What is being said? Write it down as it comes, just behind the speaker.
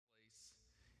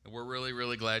And we're really,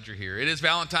 really glad you're here. It is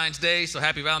Valentine's Day, so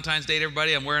happy Valentine's Day to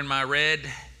everybody. I'm wearing my red,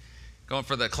 going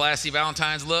for the classy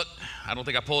Valentine's look. I don't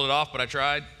think I pulled it off, but I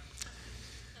tried.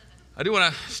 I do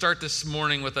want to start this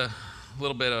morning with a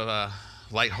little bit of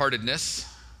lightheartedness.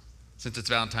 Since it's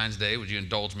Valentine's Day, would you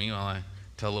indulge me while I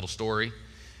tell a little story?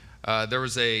 There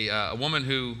was a woman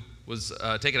who was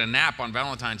taking a nap on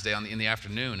Valentine's Day in the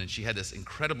afternoon, and she had this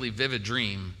incredibly vivid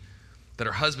dream that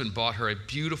her husband bought her a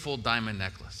beautiful diamond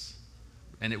necklace.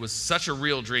 And it was such a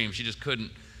real dream, she just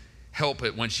couldn't help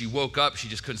it. When she woke up, she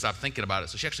just couldn't stop thinking about it.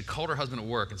 So she actually called her husband at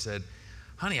work and said,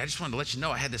 "Honey, I just wanted to let you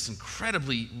know I had this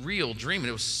incredibly real dream, and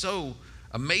it was so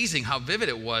amazing how vivid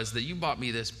it was that you bought me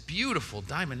this beautiful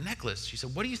diamond necklace." She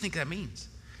said, "What do you think that means?"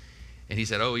 And he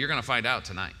said, "Oh, you're going to find out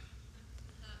tonight."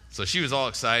 So she was all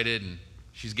excited, and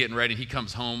she's getting ready. He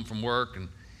comes home from work, and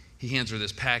he hands her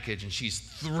this package, and she's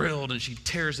thrilled, and she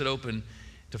tears it open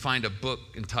to find a book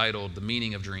entitled The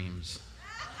Meaning of Dreams.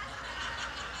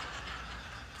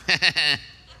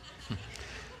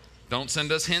 Don't send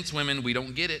us hints, women. We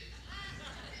don't get it.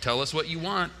 Tell us what you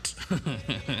want.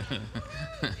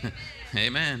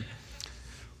 Amen.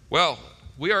 Well,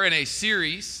 we are in a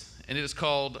series, and it is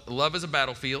called Love is a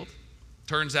Battlefield.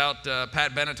 Turns out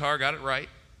Pat Benatar got it right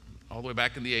all the way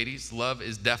back in the 80s. Love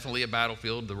is definitely a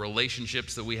battlefield. The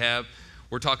relationships that we have,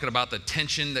 we're talking about the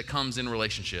tension that comes in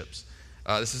relationships.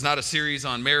 This is not a series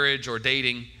on marriage or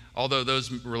dating, although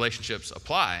those relationships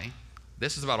apply.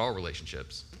 This is about all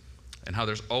relationships and how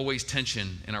there's always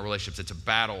tension in our relationships. It's a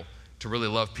battle to really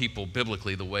love people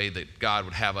biblically the way that God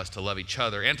would have us to love each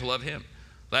other and to love Him.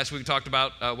 Last week we talked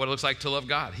about what it looks like to love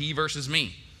God, He versus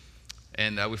me.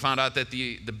 And we found out that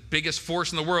the biggest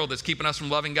force in the world that's keeping us from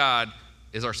loving God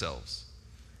is ourselves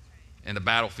and the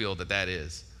battlefield that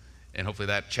is. And hopefully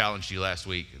that challenged you last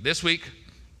week. This week,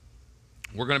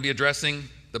 we're going to be addressing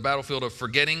the battlefield of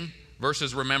forgetting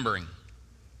versus remembering.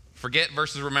 Forget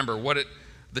versus remember,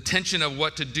 the tension of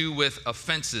what to do with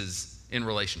offenses in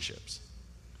relationships.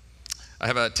 I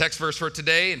have a text verse for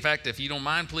today. In fact, if you don't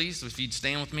mind, please, if you'd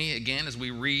stand with me again as we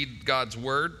read God's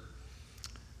word.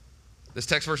 This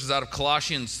text verse is out of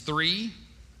Colossians 3,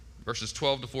 verses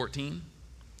 12 to 14.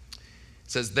 It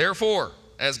says, "Therefore,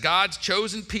 as God's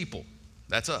chosen people,"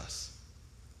 that's us.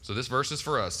 So this verse is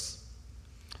for us.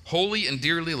 "Holy and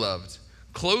dearly loved,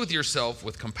 clothe yourself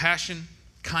with compassion,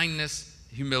 kindness,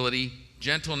 humility,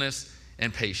 gentleness,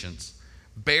 and patience.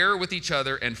 Bear with each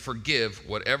other and forgive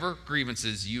whatever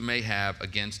grievances you may have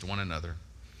against one another.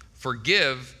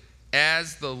 Forgive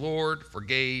as the Lord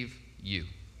forgave you."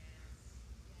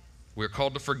 We're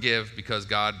called to forgive because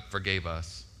God forgave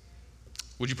us.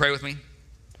 Would you pray with me?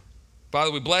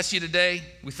 Father, we bless you today.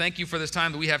 We thank you for this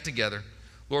time that we have together.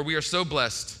 Lord, we are so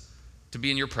blessed to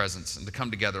be in your presence and to come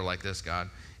together like this, God.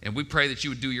 And we pray that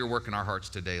you would do your work in our hearts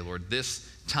today, Lord. This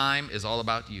time is all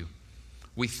about you.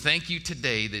 We thank you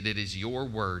today that it is your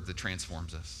word that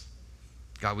transforms us.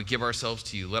 God, we give ourselves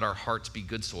to you. Let our hearts be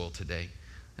good soil today,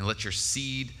 and let your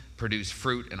seed produce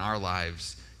fruit in our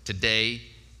lives today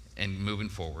and moving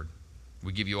forward.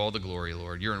 We give you all the glory,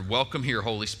 Lord. You're welcome here,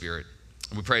 Holy Spirit.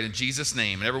 And we pray in Jesus'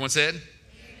 name. And everyone said,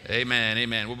 amen,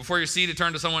 amen. Well, before you're seated,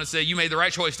 turn to someone and say, "You made the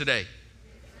right choice today."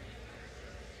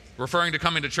 Referring to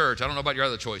coming to church. I don't know about your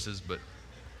other choices, but.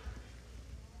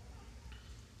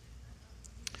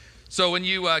 So when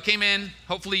you came in,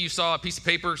 hopefully you saw a piece of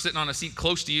paper sitting on a seat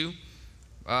close to you.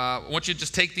 I want you to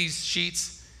just take these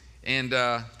sheets, and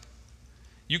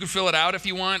you can fill it out if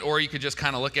you want, or you could just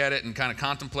kind of look at it and kind of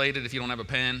contemplate it if you don't have a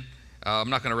pen.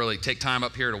 I'm not going to really take time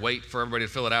up here to wait for everybody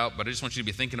to fill it out, but I just want you to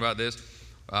be thinking about this.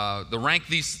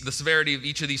 The severity of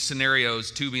each of these scenarios,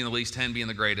 2 being the least, 10 being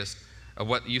the greatest, of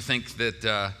what you think that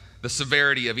the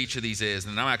severity of each of these is.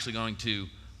 And I'm actually going to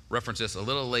reference this a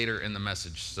little later in the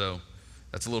message. So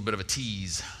that's a little bit of a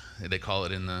tease, they call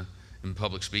it in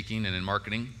public speaking and in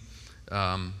marketing.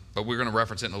 But we're going to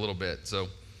reference it in a little bit. So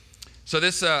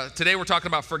this today we're talking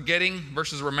about forgetting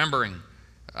versus remembering.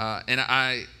 And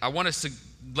I want us to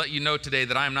let you know today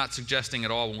that I am not suggesting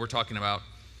at all when we're talking about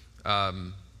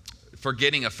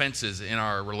forgetting offenses in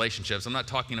our relationships. I'm not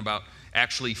talking about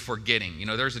actually forgetting. You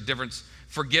know, there's a difference.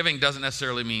 Forgiving doesn't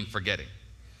necessarily mean forgetting.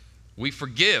 We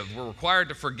forgive. We're required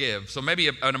to forgive. So maybe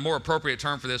a more appropriate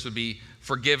term for this would be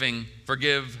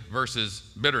forgive versus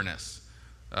bitterness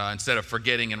instead of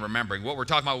forgetting and remembering. What we're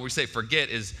talking about when we say forget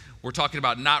is we're talking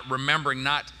about not remembering,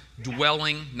 not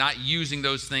dwelling, not using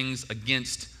those things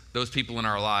against those people in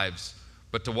our lives,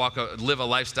 but to live a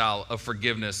lifestyle of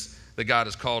forgiveness that God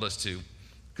has called us to.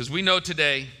 Because we know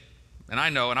today, and I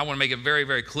want to make it very,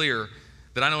 very clear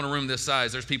that I know in a room this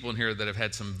size, there's people in here that have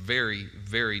had some very,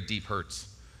 very deep hurts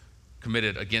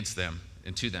committed against them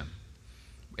and to them.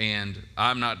 And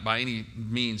I'm not by any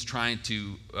means trying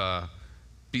to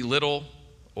belittle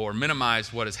or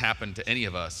minimize what has happened to any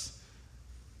of us.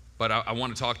 But I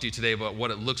want to talk to you today about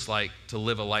what it looks like to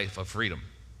live a life of freedom.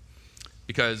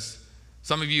 Because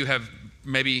some of you have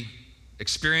maybe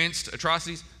experienced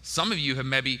atrocities. Some of you have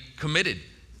maybe committed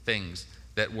things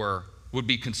that would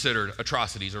be considered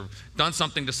atrocities, or done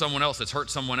something to someone else that's hurt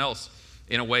someone else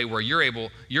in a way where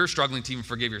you're struggling to even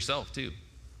forgive yourself too.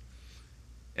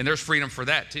 And there's freedom for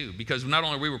that too, because not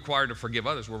only are we required to forgive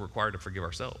others, we're required to forgive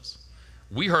ourselves.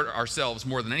 We hurt ourselves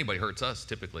more than anybody hurts us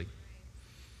typically.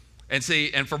 And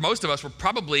for most of us, we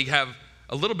probably have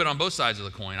a little bit on both sides of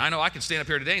the coin. I know I can stand up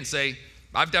here today and say,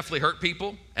 I've definitely hurt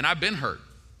people, and I've been hurt.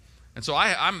 And so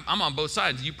I'm on both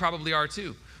sides. You probably are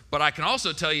too. But I can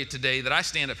also tell you today that I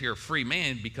stand up here a free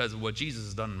man because of what Jesus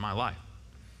has done in my life.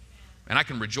 And I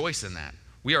can rejoice in that.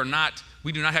 We do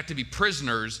not have to be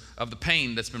prisoners of the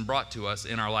pain that's been brought to us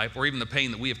in our life, or even the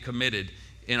pain that we have committed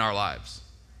in our lives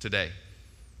today.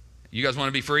 You guys want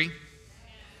to be free?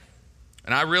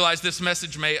 And I realize this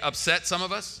message may upset some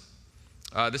of us.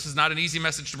 This is not an easy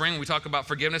message to bring when we talk about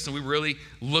forgiveness and we really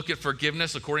look at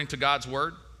forgiveness according to God's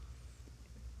word.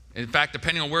 In fact,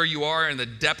 depending on where you are and the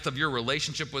depth of your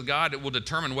relationship with God, it will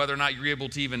determine whether or not you're able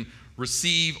to even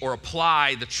receive or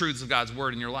apply the truths of God's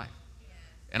word in your life.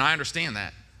 And I understand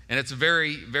that. And it's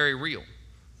very, very real.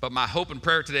 But my hope and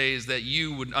prayer today is that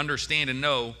you would understand and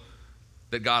know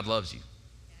that God loves you.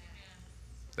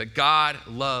 That God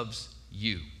loves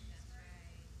you.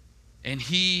 And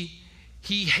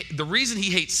the reason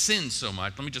he hates sin so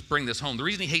much, let me just bring this home. The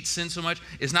reason he hates sin so much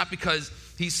is not because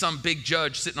he's some big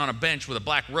judge sitting on a bench with a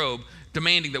black robe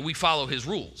demanding that we follow his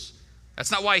rules. That's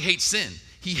not why he hates sin.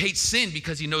 He hates sin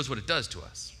because he knows what it does to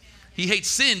us. He hates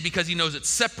sin because he knows it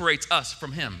separates us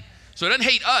from him. So he doesn't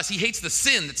hate us, he hates the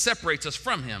sin that separates us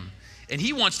from him. And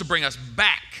he wants to bring us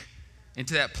back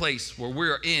into that place where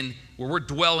we're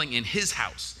dwelling in his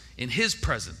house, in his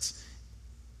presence.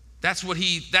 That's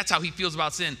how he feels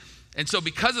about sin. And so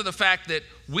because of the fact that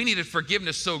we needed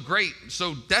forgiveness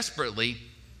so desperately,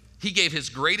 he gave his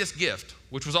greatest gift,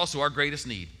 which was also our greatest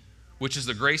need, which is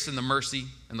the grace and the mercy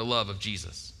and the love of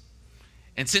Jesus.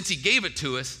 And since he gave it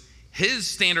to us, his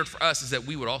standard for us is that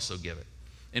we would also give it.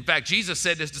 In fact, Jesus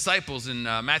said to his disciples in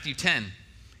Matthew 10,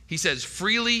 he says,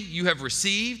 freely you have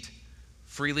received,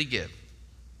 freely give.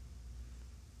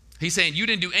 He's saying you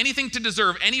didn't do anything to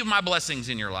deserve any of my blessings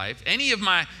in your life, any of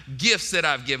my gifts that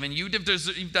I've given you.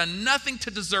 You've done nothing to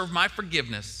deserve my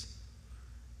forgiveness.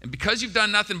 And because you've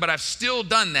done nothing, but I've still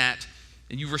done that,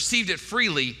 and you've received it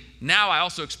freely, now I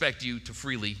also expect you to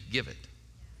freely give it.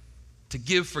 To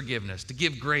give forgiveness, to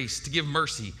give grace, to give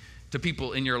mercy to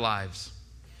people in your lives.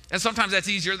 And sometimes that's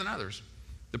easier than others.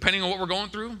 Depending on what we're going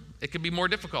through, it can be more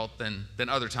difficult than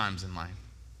other times in life.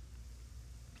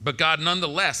 But God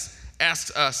nonetheless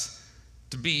asks us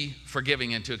to be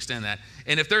forgiving and to extend that.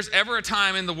 And if there's ever a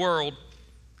time in the world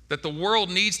that the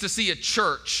world needs to see a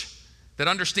church that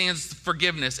understands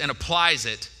forgiveness and applies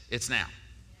it, it's now.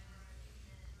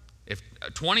 If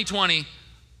 2020,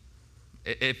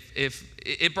 if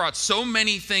it brought so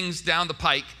many things down the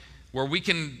pike where we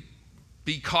can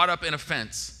be caught up in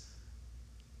offense,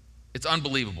 it's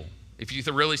unbelievable if you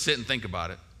really sit and think about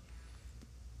it.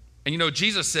 And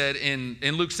Jesus said in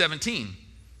Luke 17,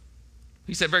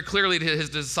 he said very clearly to his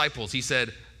disciples, he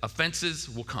said, offenses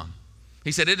will come.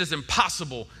 He said, it is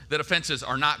impossible that offenses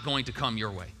are not going to come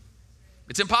your way.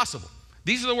 It's impossible.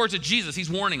 These are the words of Jesus. He's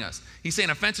warning us. He's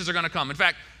saying offenses are going to come. In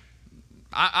fact,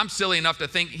 I'm silly enough to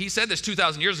think, he said this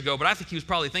 2,000 years ago, but I think he was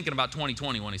probably thinking about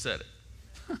 2020 when he said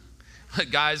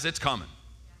it. Guys, it's coming.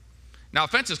 Now,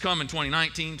 offenses come in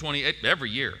 2019, every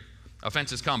year.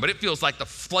 Offenses come, but it feels like the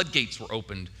floodgates were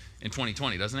opened in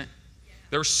 2020, doesn't it?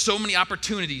 There are so many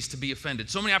opportunities to be offended,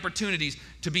 so many opportunities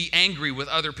to be angry with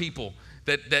other people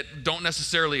that don't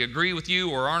necessarily agree with you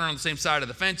or aren't on the same side of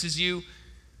the fence as you.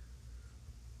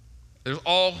 There's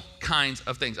all kinds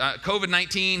of things.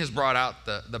 COVID-19 has brought out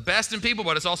the best in people,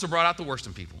 but it's also brought out the worst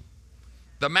in people.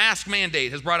 The mask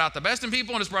mandate has brought out the best in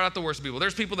people and it's brought out the worst in people.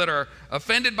 There's people that are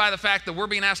offended by the fact that we're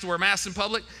being asked to wear masks in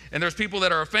public, and there's people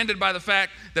that are offended by the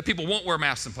fact that people won't wear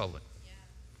masks in public.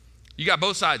 You got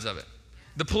both sides of it.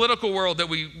 The political world that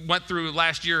we went through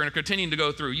last year and are continuing to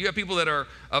go through, you have people that are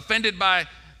offended by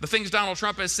the things Donald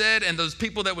Trump has said, and those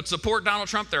people that would support Donald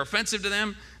Trump, they're offensive to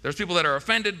them. There's people that are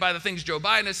offended by the things Joe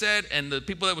Biden has said, and the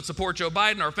people that would support Joe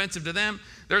Biden are offensive to them.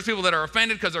 There's people that are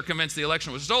offended because they're convinced the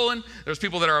election was stolen. There's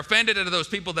people that are offended, and those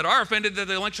people that are offended that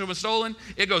the election was stolen.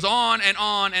 It goes on and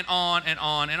on and on and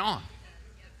on and on.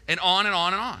 And on and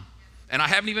on and on. And I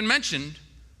haven't even mentioned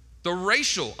the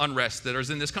racial unrest that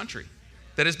is in this country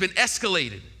that has been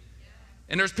escalated.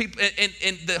 And there's people,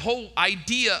 and the whole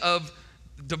idea of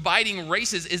dividing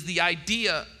races is the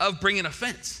idea of bringing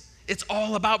offense. It's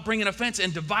all about bringing offense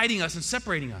and dividing us and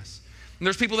separating us. And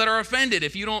there's people that are offended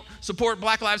if you don't support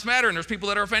Black Lives Matter, and there's people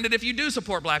that are offended if you do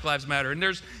support Black Lives Matter. And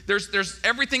there's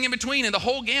everything in between and the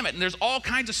whole gamut, and there's all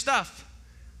kinds of stuff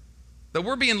that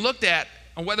we're being looked at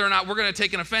on whether or not we're going to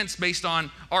take an offense based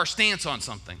on our stance on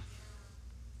something.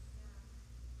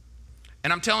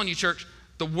 And I'm telling you, church,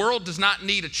 the world does not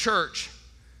need a church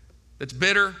that's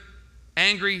bitter,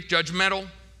 angry, judgmental,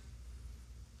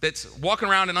 that's walking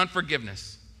around in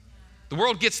unforgiveness. The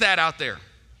world gets that out there.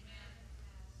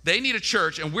 They need a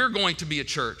church, and we're going to be a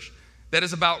church that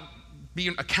is about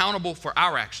being accountable for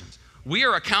our actions. We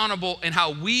are accountable in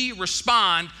how we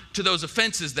respond to those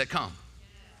offenses that come.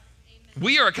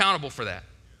 We are accountable for that.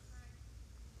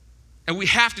 And we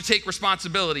have to take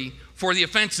responsibility for the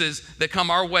offenses that come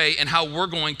our way and how we're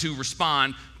going to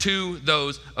respond to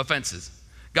those offenses.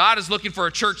 God is looking for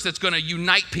a church that's going to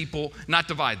unite people, not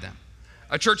divide them.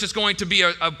 A church that's going to be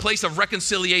a place of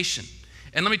reconciliation.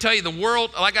 And let me tell you, the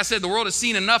world, like I said, the world has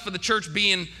seen enough of the church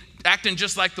acting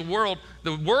just like the world.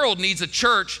 The world needs a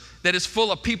church that is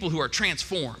full of people who are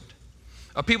transformed,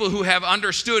 of people who have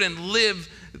understood and lived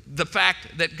the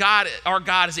fact that our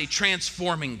God is a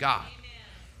transforming God.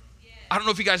 I don't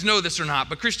know if you guys know this or not,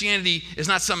 but Christianity is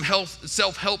not some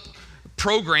self-help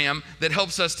program that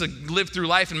helps us to live through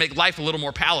life and make life a little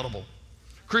more palatable.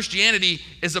 Christianity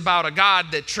is about a God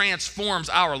that transforms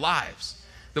our lives.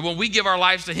 That when we give our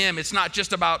lives to him, it's not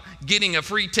just about getting a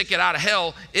free ticket out of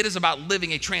hell. It is about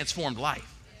living a transformed life.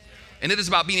 And it is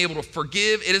about being able to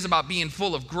forgive. It is about being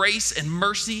full of grace and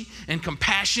mercy and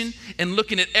compassion and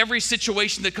looking at every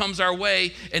situation that comes our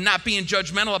way and not being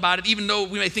judgmental about it, even though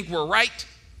we may think we're right,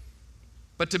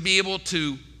 but to be able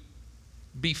to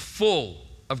be full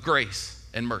of grace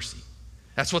and mercy.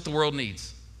 That's what the world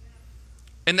needs.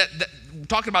 And that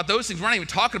talking about those things, we're not even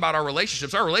talking about our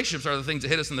relationships. Our relationships are the things that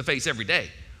hit us in the face every day,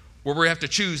 where we have to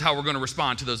choose how we're going to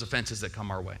respond to those offenses that come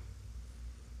our way.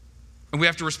 And we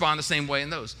have to respond the same way in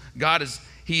those.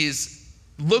 He is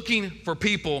looking for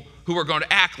people who are going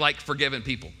to act like forgiven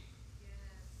people.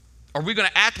 Are we going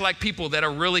to act like people that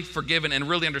are really forgiven and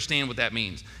really understand what that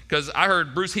means? Because I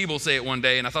heard Bruce Hebel say it one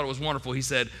day, and I thought it was wonderful. He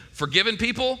said, forgiven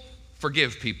people,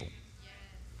 forgive people.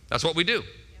 That's what we do.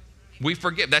 We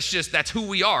forgive. That's who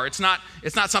we are. It's not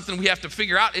something we have to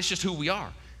figure out. It's just who we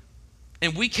are.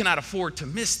 And we cannot afford to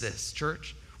miss this,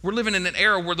 church. We're living in an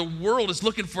era where the world is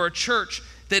looking for a church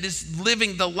that is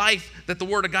living the life that the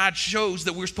Word of God shows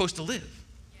that we're supposed to live.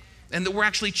 And that we're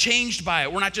actually changed by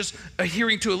it. We're not just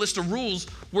adhering to a list of rules.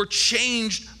 We're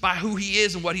changed by who he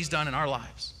is and what he's done in our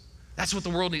lives. That's what the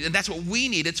world needs. And that's what we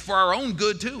need. It's for our own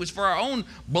good too. It's for our own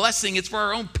blessing. It's for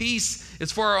our own peace.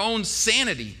 It's for our own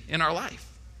sanity in our life.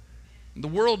 The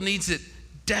world needs it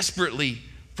desperately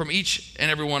from each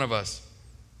and every one of us.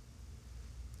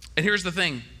 And here's the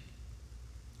thing.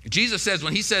 Jesus says,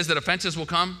 when he says that offenses will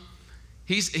come,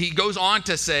 he goes on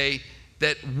to say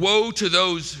that woe to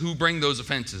those who bring those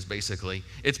offenses, basically.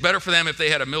 It's better for them if they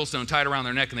had a millstone tied around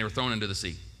their neck and they were thrown into the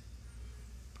sea.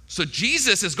 So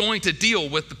Jesus is going to deal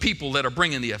with the people that are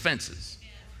bringing the offenses,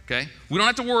 okay? We don't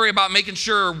have to worry about making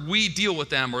sure we deal with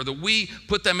them or that we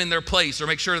put them in their place or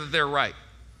make sure that they're right.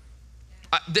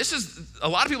 A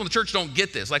lot of people in the church don't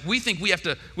get this. Like, we think we have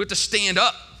to stand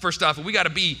up for stuff, and we got to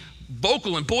be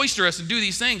vocal and boisterous and do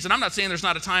these things. And I'm not saying there's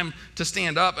not a time to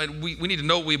stand up, and we need to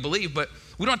know what we believe, but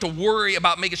we don't have to worry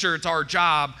about making sure it's our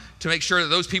job to make sure that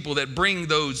those people that bring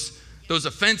those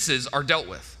offenses are dealt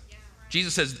with. Yeah, right.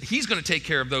 Jesus says he's going to take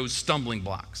care of those stumbling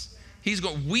blocks.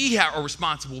 We are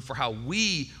responsible for how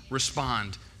we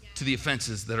respond to the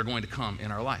offenses that are going to come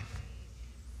in our life.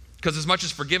 Because as much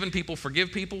as forgiven people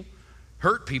forgive people,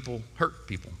 hurt people hurt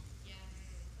people.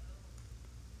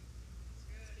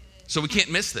 So we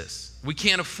can't miss this. We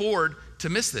can't afford to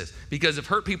miss this, because if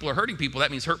hurt people are hurting people,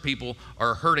 that means hurt people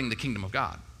are hurting the kingdom of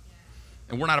God.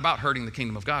 And we're not about hurting the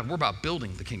kingdom of God. We're about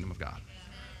building the kingdom of God.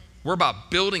 We're about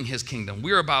building his kingdom.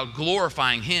 We're about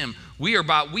glorifying him. We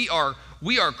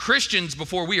are Christians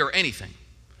before we are anything.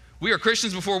 We are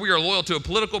Christians before we are loyal to a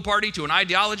political party, to an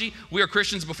ideology. We are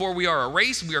Christians before we are a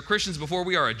race. We are Christians before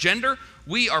we are a gender.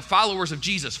 We are followers of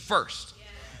Jesus first.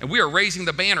 And we are raising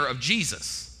the banner of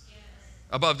Jesus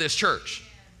above this church.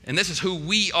 And this is who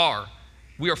we are.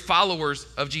 We are followers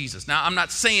of Jesus. Now, I'm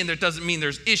not saying that doesn't mean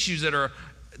there's issues that are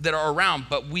around,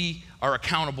 but we are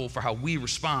accountable for how we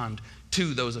respond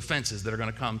to those offenses that are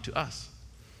going to come to us.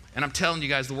 And I'm telling you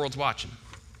guys, the world's watching.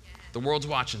 The world's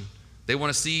watching. They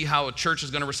want to see how a church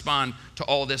is going to respond to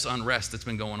all this unrest that's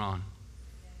been going on.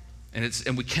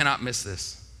 And we cannot miss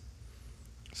this.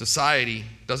 Society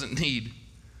doesn't need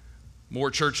more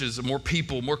churches, more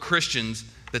people, more Christians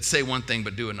that say one thing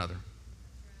but do another.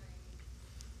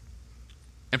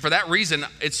 And for that reason,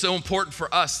 it's so important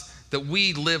for us that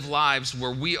we live lives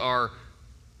where we are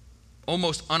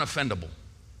almost unoffendable.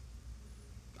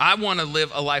 I want to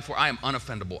live a life where I am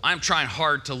unoffendable. I'm trying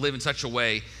hard to live in such a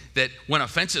way that when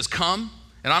offenses come,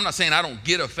 and I'm not saying I don't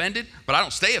get offended, but I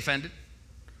don't stay offended.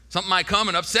 Something might come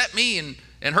and upset me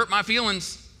and hurt my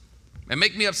feelings and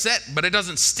make me upset, but it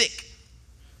doesn't stick.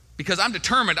 Because I'm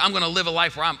determined I'm going to live a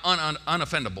life where I'm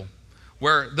unoffendable.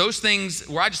 Where those things,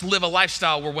 where I just live a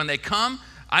lifestyle where when they come,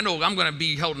 I know I'm going to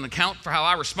be held an account for how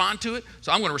I respond to it.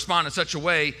 So I'm going to respond in such a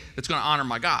way that's going to honor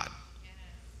my God.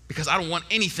 Because I don't want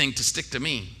anything to stick to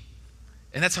me.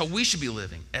 And that's how we should be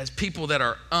living, as people that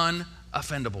are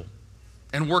unoffendable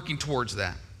and working towards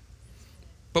that.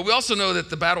 But we also know that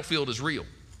the battlefield is real.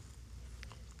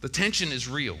 The tension is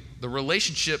real. The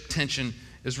relationship tension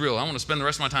is real. I want to spend the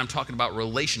rest of my time talking about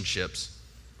relationships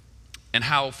and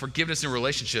how forgiveness in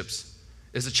relationships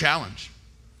is a challenge.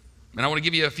 And I want to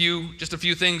give you just a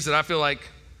few things that I feel like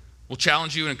will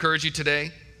challenge you and encourage you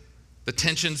today. The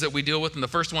tensions that we deal with. And the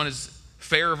first one is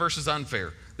fair versus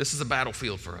unfair. This is a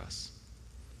battlefield for us.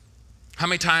 How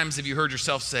many times have you heard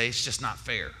yourself say, it's just not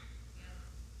fair?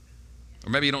 Or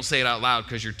maybe you don't say it out loud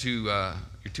because you're too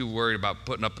worried about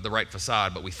putting up the right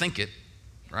facade, but we think it,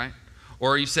 right?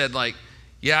 Or you said like,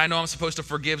 yeah, I know I'm supposed to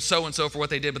forgive so-and-so for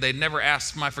what they did, but they never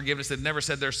asked my forgiveness. They've never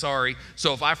said they're sorry.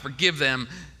 So if I forgive them,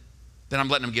 then I'm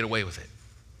letting them get away with it.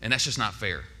 And that's just not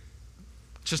fair.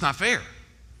 It's just not fair.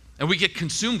 And we get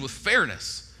consumed with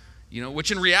fairness,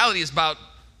 which in reality is about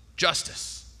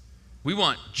justice. We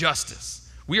want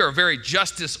justice. We are a very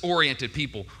justice-oriented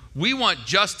people. We want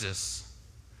justice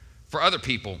for other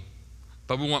people,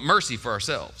 but we want mercy for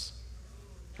ourselves,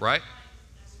 right?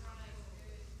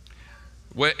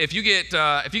 Well, if you get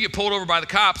pulled over by the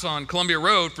cops on Columbia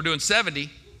Road for doing 70,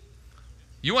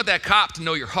 you want that cop to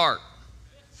know your heart.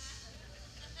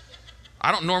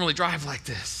 I don't normally drive like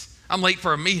this. I'm late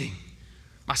for a meeting.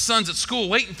 My son's at school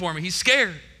waiting for me. He's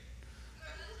scared.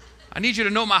 I need you to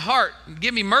know my heart.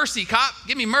 Give me mercy, cop.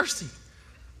 Give me mercy.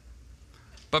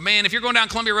 But man, if you're going down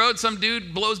Columbia Road, some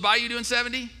dude blows by you doing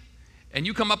 70, and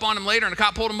you come up on him later and the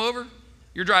cop pulled him over,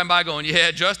 you're driving by going,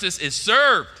 yeah, justice is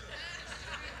served.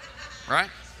 Right?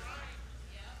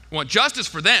 We want justice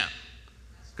for them.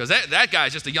 Because that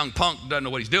guy's just a young punk who doesn't know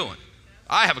what he's doing.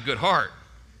 I have a good heart.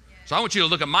 So I want you to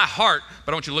look at my heart,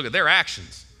 but I want you to look at their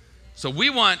actions. So we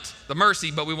want the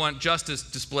mercy, but we want justice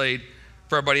displayed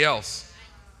for everybody else.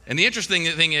 And the interesting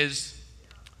thing is,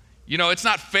 it's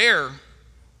not fair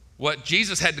what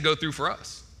Jesus had to go through for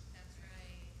us.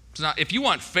 It's not. If you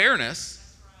want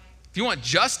fairness, if you want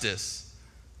justice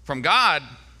from God,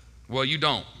 well, you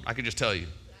don't. I can just tell you.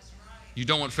 You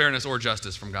don't want fairness or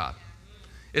justice from God.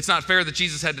 It's not fair that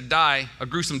Jesus had to die a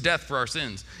gruesome death for our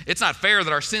sins. It's not fair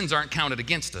that our sins aren't counted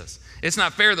against us. It's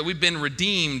not fair that we've been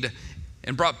redeemed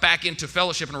and brought back into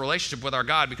fellowship and a relationship with our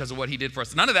God because of what he did for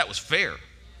us. None of that was fair.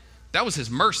 That was his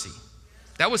mercy.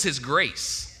 That was his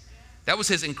grace. That was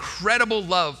his incredible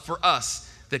love for us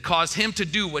that caused him to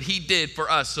do what he did for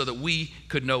us so that we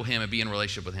could know him and be in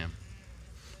relationship with him.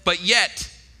 But yet,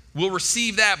 we'll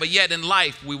receive that, but yet in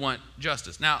life, we want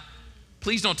justice. Now,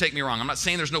 please don't take me wrong. I'm not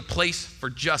saying there's no place for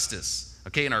justice.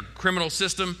 Okay, in our criminal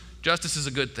system, justice is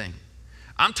a good thing.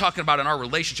 I'm talking about in our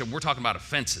relationship, we're talking about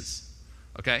offenses.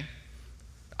 Okay?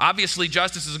 Obviously,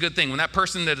 justice is a good thing. When that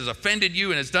person that has offended you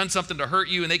and has done something to hurt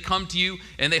you and they come to you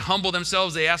and they humble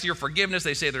themselves, they ask your forgiveness,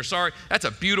 they say they're sorry, that's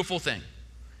a beautiful thing.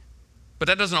 But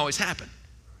that doesn't always happen.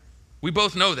 We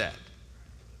both know that.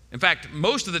 In fact,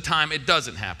 most of the time, it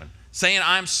doesn't happen. Saying,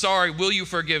 I'm sorry, will you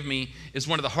forgive me, is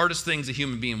one of the hardest things a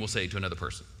human being will say to another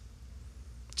person.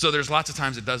 So there's lots of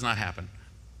times it does not happen.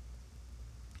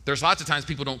 There's lots of times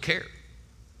people don't care,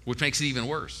 which makes it even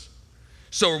worse.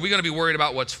 So are we going to be worried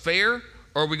about what's fair,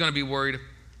 or are we going to be worried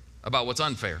about what's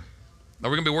unfair? Are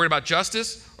we going to be worried about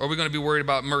justice, or are we going to be worried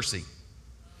about mercy?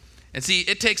 And see,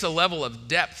 it takes a level of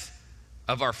depth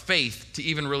of our faith to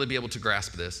even really be able to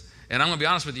grasp this. And I'm going to be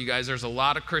honest with you guys, there's a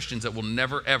lot of Christians that will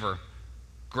never, ever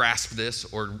grasp this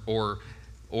or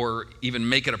even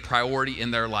make it a priority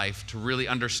in their life to really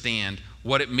understand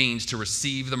what it means to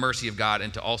receive the mercy of God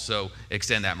and to also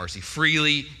extend that mercy.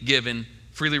 Freely given,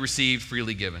 freely received,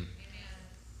 freely given.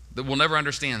 That we'll never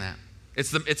understand that.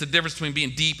 It's the difference between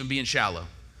being deep and being shallow.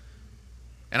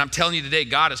 And I'm telling you today,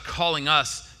 God is calling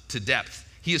us to depth.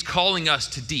 He is calling us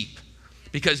to deep.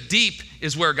 Because deep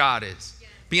is where God is.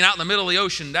 Being out in the middle of the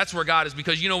ocean, that's where God is.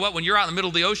 Because you know what? When you're out in the middle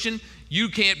of the ocean, you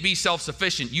can't be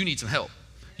self-sufficient. You need some help.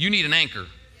 You need an anchor.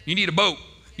 You need a boat.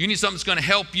 You need something that's going to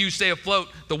help you stay afloat.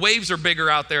 The waves are bigger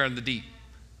out there in the deep.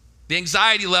 The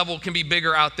anxiety level can be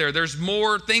bigger out there. There's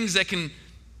more things that can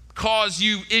cause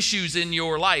you issues in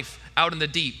your life out in the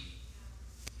deep.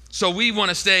 So we want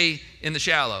to stay in the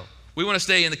shallow. We want to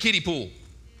stay in the kiddie pool.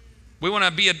 We want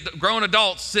to be grown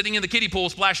adults sitting in the kiddie pool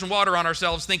splashing water on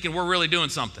ourselves thinking we're really doing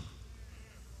something.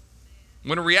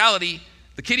 When in reality,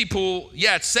 the kiddie pool,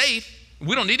 yeah, it's safe.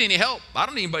 We don't need any help. I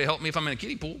don't need anybody to help me if I'm in a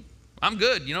kiddie pool. I'm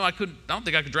good. I don't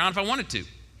think I could drown if I wanted to.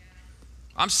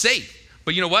 I'm safe.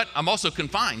 But you know what? I'm also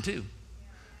confined too.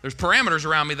 There's parameters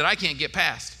around me that I can't get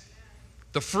past.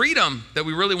 The freedom that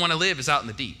we really want to live is out in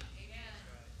the deep.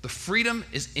 The freedom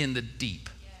is in the deep.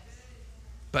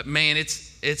 But man,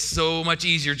 it's so much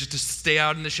easier just to stay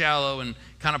out in the shallow and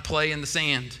kind of play in the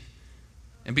sand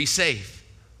and be safe.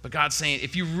 But God's saying,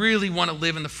 if you really want to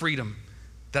live in the freedom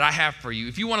that I have for you,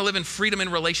 if you want to live in freedom in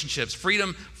relationships,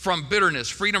 freedom from bitterness,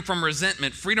 freedom from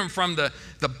resentment, freedom from the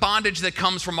bondage that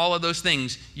comes from all of those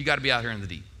things, you got to be out here in the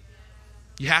deep.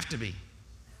 You have to be.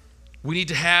 We need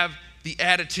to have the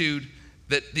attitude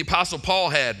that the Apostle Paul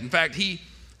had. In fact,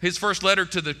 his first letter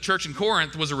to the church in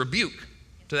Corinth was a rebuke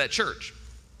to that church.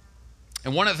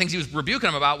 And one of the things he was rebuking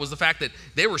them about was the fact that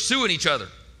they were suing each other.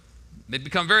 They'd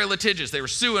become very litigious. They were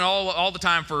suing all the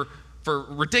time for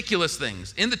ridiculous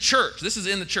things in the church. This is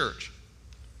in the church.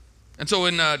 And so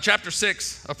in chapter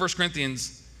 6 of 1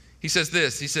 Corinthians, he says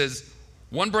this. He says,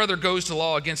 one brother goes to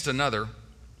law against another,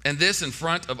 and this in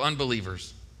front of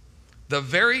unbelievers. The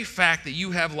very fact that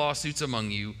you have lawsuits among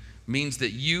you means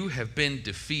that you have been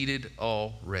defeated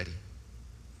already.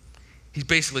 He's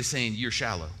basically saying you're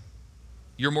shallow.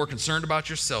 You're more concerned about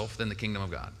yourself than the kingdom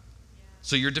of God.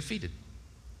 So you're defeated.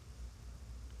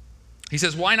 He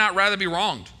says, why not rather be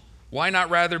wronged? Why not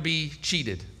rather be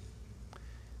cheated?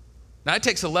 Now, it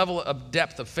takes a level of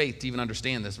depth of faith to even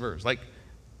understand this verse.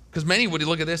 Because many would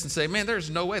look at this and say, man, there's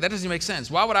no way. That doesn't even make sense.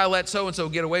 Why would I let so-and-so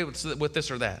get away with this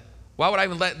or that? Why would I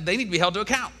even they need to be held to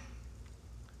account.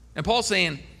 And Paul's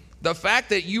saying, the fact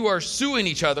that you are suing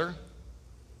each other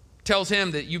tells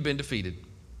him that you've been defeated.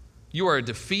 You are a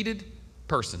defeated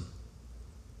person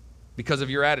because of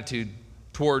your attitude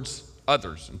towards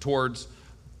others and towards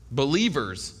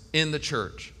believers in the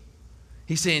church.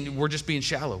 He's saying we're just being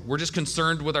shallow. We're just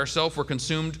concerned with ourselves. We're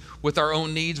consumed with our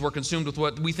own needs. We're consumed with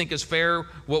what we think is fair,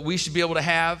 what we should be able to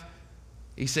have.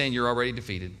 He's saying you're already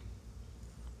defeated.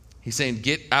 He's saying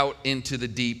get out into the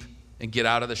deep and get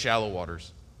out of the shallow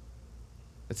waters.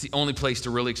 That's the only place to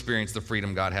really experience the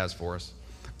freedom God has for us.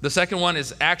 The second one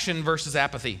is action versus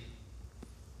apathy.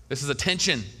 This is a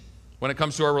tension when it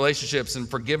comes to our relationships and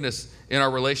forgiveness in our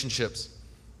relationships.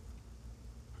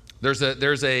 There's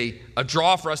a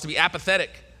draw for us to be apathetic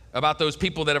about those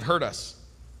people that have hurt us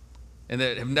and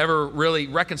that have never really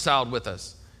reconciled with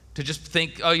us. To just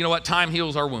think, oh, you know what? Time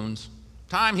heals our wounds.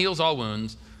 Time heals all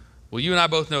wounds. Well, you and I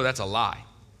both know that's a lie.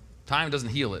 Time doesn't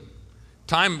heal it.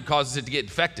 Time causes it to get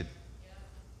infected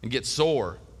and get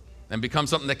sore and become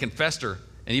something that can fester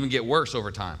and even get worse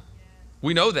over time.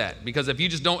 We know that because if you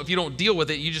don't deal with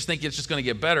it, you just think it's just going to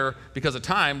get better because of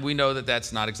time. We know that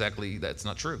that's not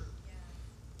true.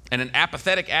 And an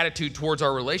apathetic attitude towards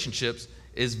our relationships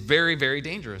is very, very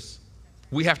dangerous.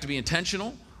 We have to be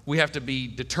intentional. We have to be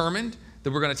determined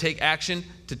that we're going to take action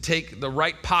to take the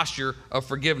right posture of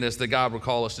forgiveness that God would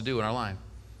call us to do in our life.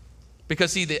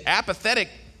 Because see, the apathetic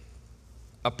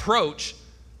approach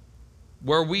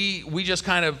where we just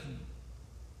kind of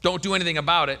don't do anything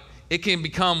about it, it can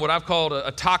become what I've called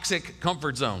a toxic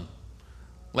comfort zone.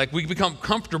 Like we become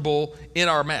comfortable in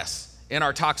our mess, in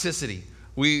our toxicity.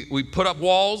 We put up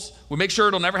walls. We make sure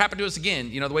it'll never happen to us again.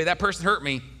 You know, the way that person hurt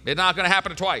me, it's not going to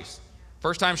happen twice.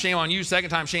 First time, shame on you. Second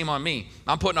time, shame on me.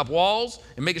 I'm putting up walls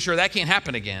and making sure that can't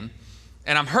happen again.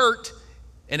 And I'm hurt.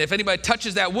 And if anybody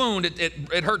touches that wound,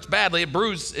 it hurts badly. It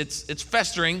bruises. It's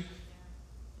festering.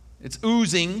 It's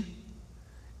oozing.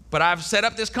 But I've set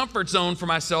up this comfort zone for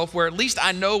myself where at least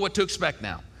I know what to expect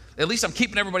now. At least I'm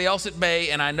keeping everybody else at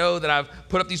bay, and I know that I've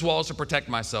put up these walls to protect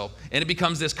myself. And it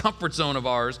becomes this comfort zone of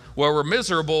ours where we're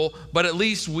miserable, but at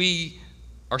least we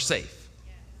are safe.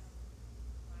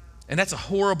 And that's a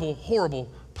horrible, horrible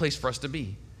place for us to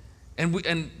be.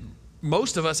 And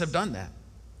most of us have done that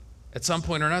at some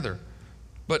point or another.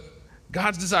 But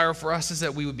God's desire for us is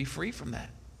that we would be free from that.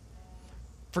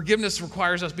 Forgiveness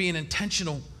requires us being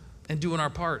intentional and doing our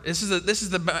part. This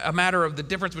is a matter of the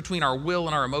difference between our will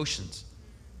and our emotions.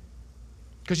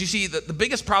 Because you see, the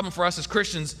biggest problem for us as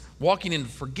Christians walking in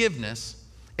forgiveness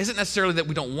isn't necessarily that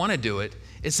we don't want to do it.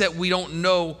 It's that we don't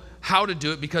know how to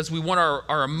do it because we want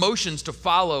our emotions to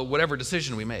follow whatever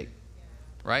decision we make,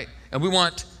 right? And we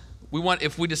want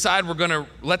if we decide we're going to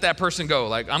let that person go,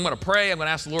 like I'm going to pray, I'm going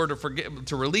to ask the Lord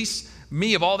to release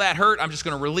me of all that hurt. I'm just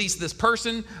going to release this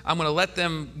person. I'm going to let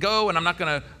them go, and I'm not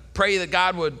going to pray that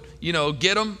God would,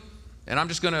 get them. And I'm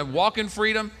just going to walk in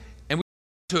freedom. And we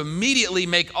want to immediately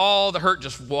make all the hurt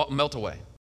just melt away.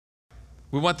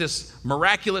 We want this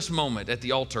miraculous moment at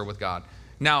the altar with God.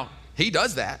 Now, he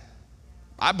does that.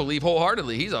 I believe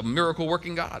wholeheartedly. He's a miracle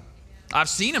working God. I've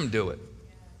seen him do it.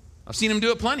 I've seen him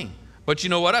do it plenty. But you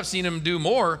know what I've seen him do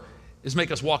more is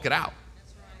make us walk it out.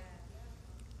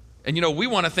 And we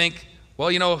want to think, well,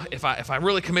 if I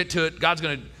really commit to it, God's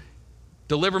going to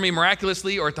deliver me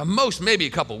miraculously, or at the most maybe a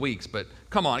couple weeks. But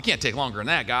come on, it can't take longer than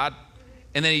that, God.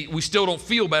 And then we still don't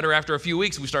feel better after a few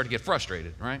weeks. We start to get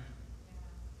frustrated, right?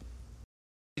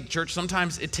 Church,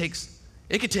 sometimes it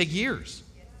could take years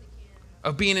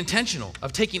of being intentional,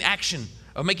 of taking action,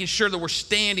 of making sure that we're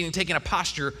standing and taking a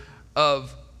posture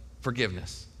of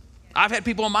forgiveness. I've had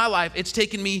people in my life, it's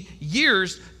taken me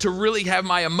years to really have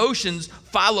my emotions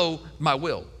follow my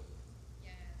will.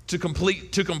 To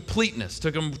completeness,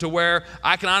 to where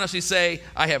I can honestly say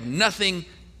I have nothing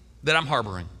that I'm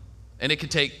harboring. And it could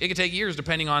take years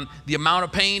depending on the amount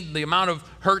of pain, the amount of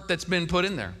hurt that's been put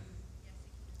in there.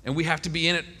 And we have to be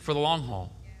in it for the long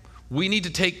haul. We need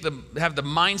to have the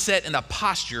mindset and the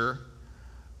posture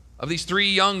of these 3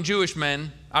 young Jewish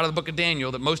men out of the book of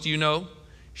Daniel that most of you know,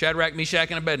 Shadrach, Meshach,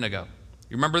 and Abednego.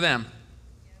 You remember them?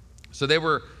 So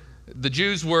the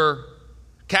Jews were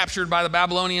captured by the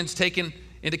Babylonians, taken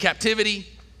into captivity,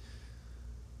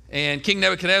 and King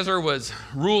Nebuchadnezzar was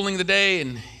ruling the day,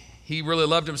 and he really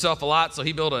loved himself a lot, so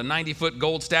he built a 90-foot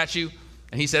gold statue,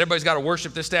 and he said everybody's got to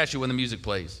worship this statue when the music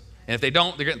plays. And if they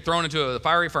don't, they're getting thrown into a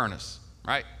fiery furnace,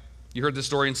 right? You heard this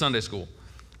story in Sunday school.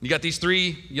 You got these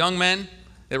 3 young men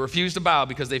that refused to bow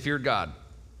because they feared God.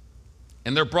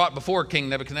 And they're brought before King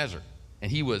Nebuchadnezzar,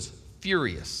 and he was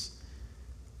furious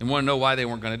and wanted to know why they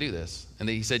weren't going to do this. And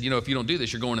he said, if you don't do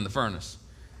this, you're going in the furnace.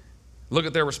 Look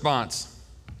at their response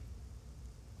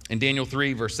in Daniel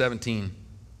 3, verse 17.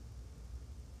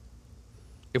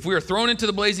 If we are thrown into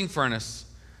the blazing furnace,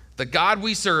 the God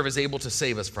we serve is able to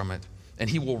save us from it, and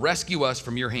he will rescue us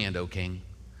from your hand, O king.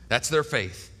 That's their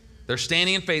faith. They're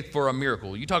standing in faith for a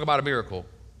miracle. You talk about a miracle.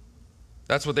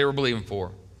 That's what they were believing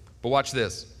for. But watch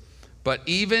this. But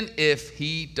even if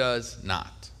he does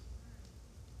not,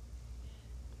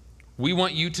 we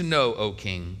want you to know, O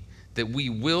king, that we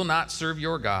will not serve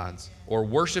your gods or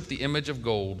worship the image of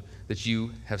gold that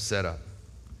you have set up.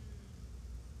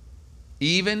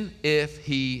 Even if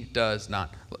he does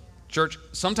not. Church,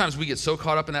 sometimes we get so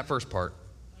caught up in that first part.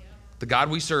 The God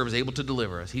we serve is able to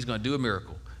deliver us. He's going to do a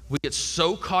miracle. We get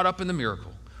so caught up in the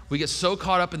miracle. We get so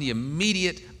caught up in the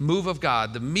immediate move of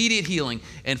God, the immediate healing.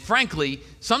 And frankly,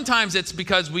 sometimes it's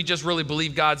because we just really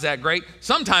believe God's that great.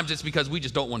 Sometimes it's because we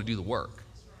just don't want to do the work.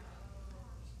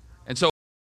 And so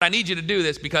I need you to do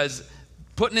this, because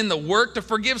putting in the work to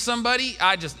forgive somebody,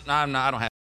 I don't have it.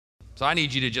 So I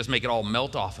need you to just make it all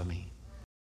melt off of me.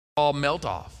 All melt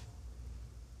off.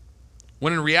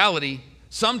 When in reality,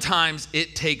 sometimes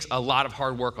it takes a lot of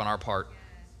hard work on our part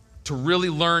to really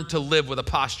learn to live with a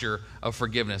posture of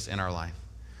forgiveness in our life.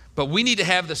 But we need to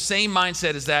have the same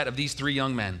mindset as that of these 3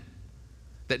 young men,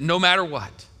 that no matter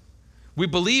what, we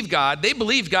believe God. They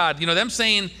believed God. Them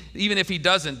saying, even if he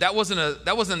doesn't, that wasn't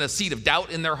a seed of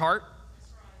doubt in their heart.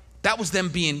 That was them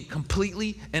being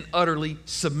completely and utterly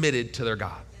submitted to their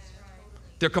God.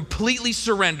 They're completely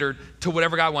surrendered to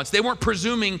whatever God wants. They weren't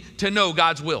presuming to know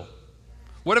God's will.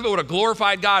 What if it would have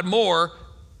glorified God more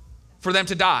for them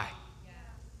to die?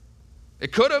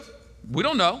 It could have. We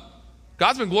don't know.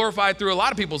 God's been glorified through a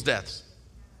lot of people's deaths.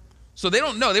 So they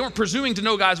don't know. They weren't presuming to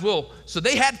know God's will. So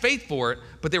they had faith for it,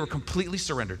 but they were completely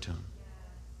surrendered to him.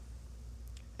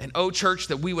 And church,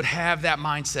 that we would have that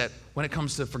mindset when it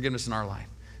comes to forgiveness in our life.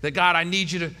 That God, I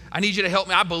need you to help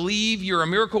me. I believe you're a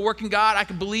miracle working God. I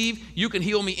can believe you can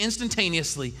heal me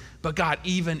instantaneously. But God,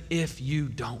 even if you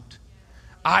don't,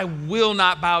 I will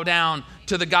not bow down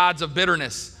to the gods of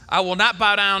bitterness. I will not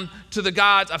bow down to the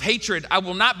gods of hatred. I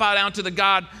will not bow down to the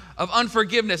God of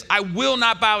unforgiveness. I will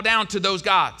not bow down to those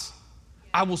gods.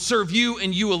 I will serve you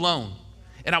and you alone.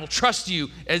 And I will trust you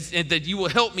and that you will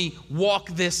help me walk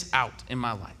this out in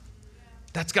my life.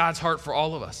 That's God's heart for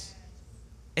all of us.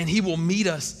 And he will meet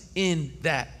us in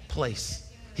that place.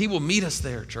 He will meet us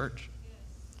there, church.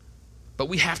 But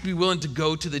we have to be willing to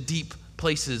go to the deep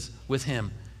places with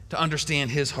him to understand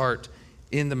his heart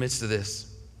in the midst of this.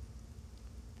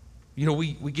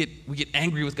 We get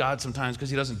angry with God sometimes because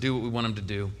he doesn't do what we want him to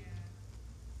do.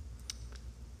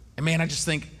 And man, I just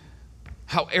think,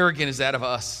 how arrogant is that of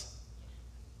us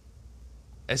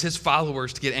as his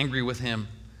followers to get angry with him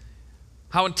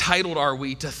How entitled are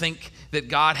we to think that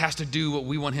God has to do what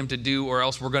we want him to do or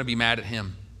else we're going to be mad at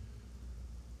him?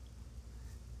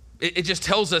 It just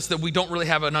tells us that we don't really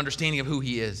have an understanding of who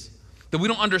he is. That we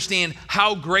don't understand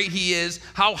how great he is,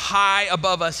 how high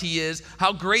above us he is,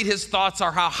 how great his thoughts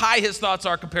are, how high his thoughts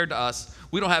are compared to us.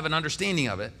 We don't have an understanding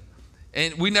of it.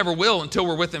 And we never will until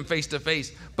we're with him face to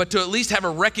face. But to at least have a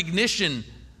recognition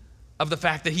of the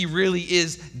fact that he really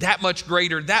is that much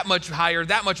greater, that much higher,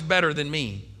 that much better than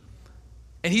me.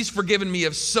 And he's forgiven me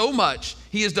of so much.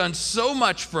 He has done so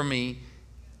much for me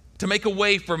to make a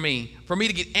way for me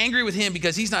to get angry with him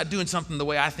because he's not doing something the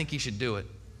way I think he should do it,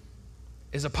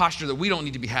 is a posture that we don't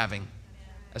need to be having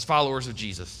as followers of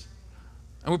Jesus.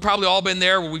 And we've probably all been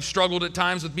there where we've struggled at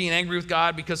times with being angry with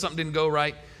God because something didn't go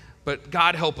right. But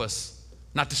God help us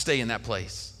not to stay in that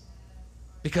place,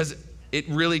 because it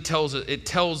really tells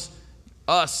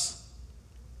us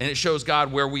and it shows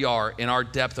God where we are in our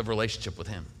depth of relationship with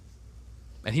him.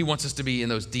 And he wants us to be in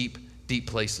those deep, deep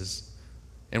places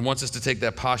and wants us to take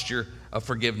that posture of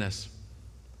forgiveness.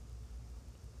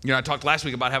 You know, I talked last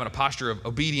week about having a posture of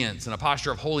obedience and a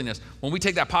posture of holiness. When we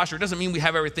take that posture, it doesn't mean we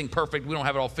have everything perfect. We don't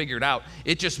have it all figured out.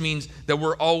 It just means that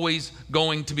we're always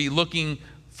going to be looking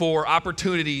for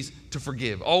opportunities to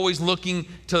forgive, always looking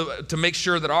to make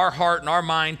sure that our heart and our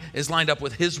mind is lined up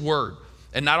with his word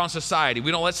and not on society. We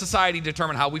don't let society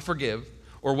determine how we forgive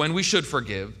or when we should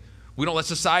forgive. We don't let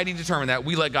society determine that.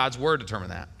 We let God's word determine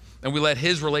that. And we let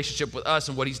his relationship with us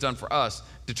and what he's done for us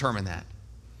determine that.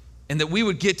 And that we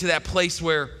would get to that place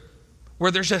where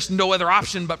there's just no other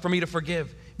option but for me to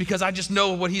forgive, because I just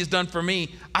know what he has done for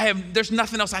me. There's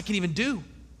nothing else I can even do.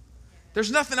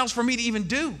 There's nothing else for me to even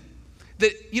do.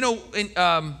 That, you know,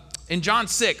 in John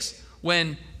 6,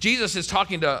 when Jesus is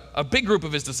talking to a big group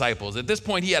of his disciples, at this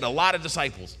point he had a lot of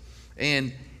disciples,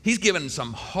 and he's given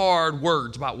some hard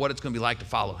words about what it's going to be like to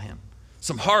follow him.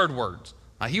 Some hard words.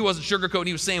 He wasn't sugarcoating,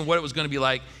 he was saying what it was going to be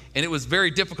like, and it was very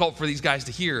difficult for these guys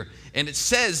to hear. And it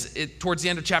says, towards the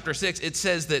end of chapter 6, it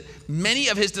says that many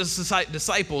of his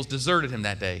disciples deserted him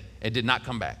that day and did not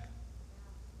come back.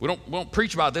 We don't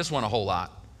preach about this one a whole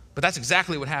lot, but that's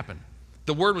exactly what happened.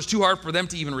 The word was too hard for them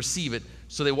to even receive it,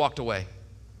 so they walked away.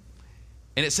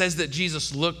 And it says that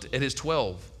Jesus looked at his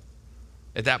 12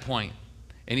 at that point,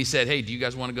 and he said, hey, do you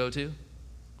guys want to go too?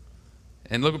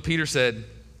 And look what Peter said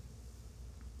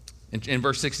in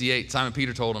verse 68. Simon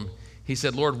Peter told him, he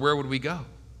said, Lord, where would we go?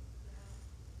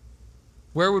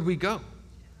 Where would we go?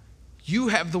 You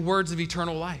have the words of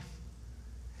eternal life.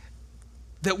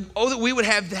 That we would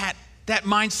have that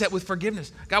mindset with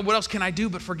forgiveness. God, what else can I do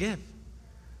but forgive?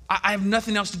 I have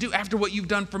nothing else to do after what you've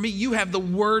done for me. You have the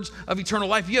words of eternal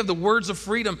life. You have the words of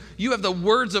freedom. You have the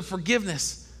words of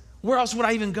forgiveness. Where else would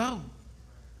I even go?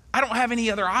 I don't have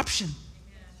any other option.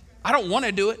 I don't want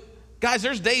to do it. Guys,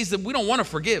 there's days that we don't want to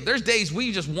forgive. There's days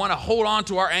we just want to hold on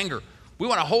to our anger. We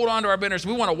want to hold on to our bitterness.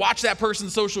 We want to watch that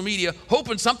person's social media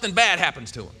hoping something bad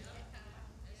happens to them.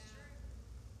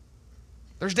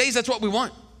 There's days that's what we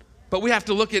want. But we have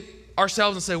to look at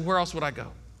ourselves and say, where else would I go?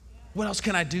 What else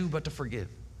can I do but to forgive?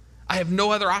 I have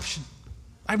no other option.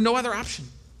 I have no other option.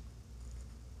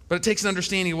 But it takes an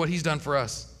understanding of what he's done for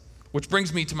us, which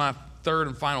brings me to my third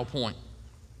and final point.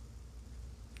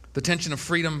 The tension of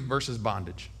freedom versus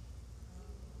bondage.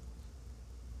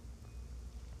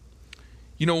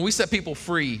 You know, when we set people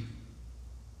free,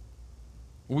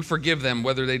 when we forgive them,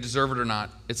 whether they deserve it or not,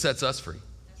 it sets us free.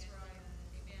 That's right.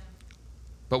 Amen.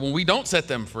 But when we don't set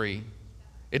them free,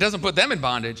 it doesn't put them in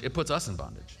bondage, it puts us in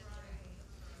bondage.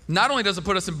 Not only does it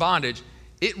put us in bondage,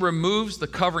 it removes the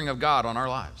covering of God on our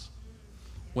lives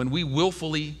when we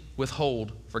willfully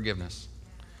withhold forgiveness.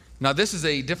 Now, this is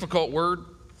a difficult word,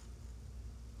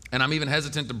 and I'm even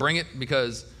hesitant to bring it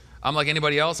because I'm like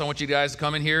anybody else. I want you guys to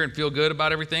come in here and feel good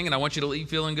about everything, and I want you to leave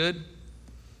feeling good.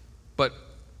 But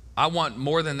I want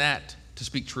more than that, to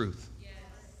speak truth. Yes.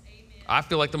 I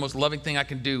feel like the most loving thing I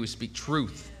can do is speak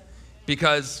truth.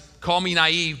 Because, call me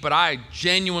naive, but I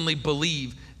genuinely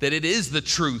believe that it is the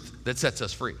truth that sets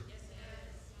us free.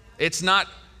 It's not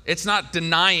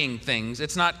denying things.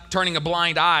 It's not turning a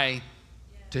blind eye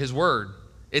to his word.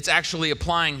 It's actually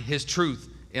applying his truth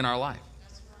in our life.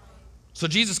 So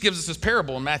Jesus gives us this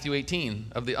parable in Matthew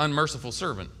 18 of the unmerciful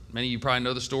servant. Many of you probably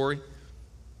know the story.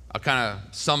 I'll kind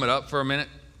of sum it up for a minute.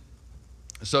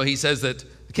 So he says that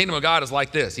the kingdom of God is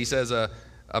like this. He says a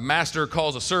master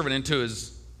calls a servant into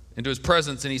his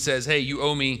presence, and he says, hey, you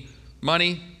owe me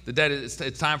money. The debt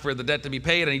it's time for the debt to be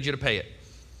paid. I need you to pay it.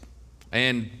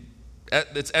 And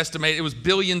it's estimated it was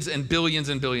billions and billions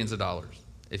and billions of dollars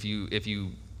if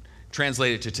you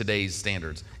translate it to today's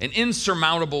standards. An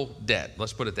insurmountable debt,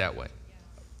 let's put it that way.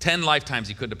 10 lifetimes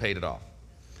he couldn't have paid it off.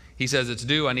 He says, it's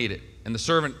due, I need it. And the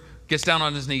servant gets down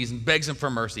on his knees and begs him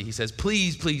for mercy. He says,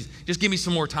 please, please, just give me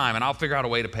some more time and I'll figure out a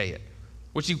way to pay it,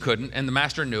 which he couldn't, and the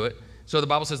master knew it. So the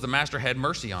Bible says the master had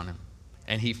mercy on him,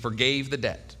 and he forgave the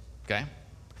debt, okay?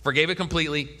 Forgave it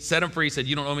completely, set him free, said,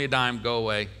 you don't owe me a dime, go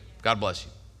away, God bless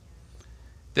you.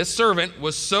 This servant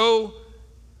was so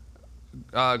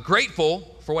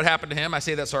grateful for what happened to him, I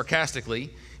say that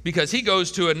sarcastically, because he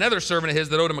goes to another servant of his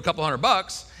that owed him a couple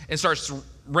 $100 and starts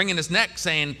wringing his neck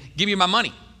saying, give me my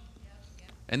money.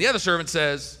 And the other servant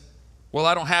says, well,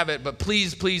 I don't have it, but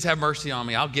please, please have mercy on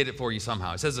me. I'll get it for you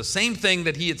somehow. It says the same thing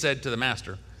that he had said to the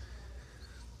master.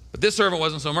 But this servant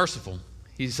wasn't so merciful.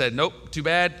 He said, nope, too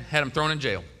bad, had him thrown in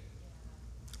jail,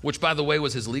 which, by the way,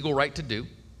 was his legal right to do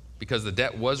because the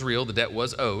debt was real, the debt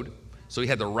was owed. So he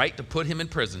had the right to put him in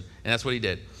prison, and that's what he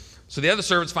did. So the other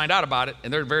servants find out about it,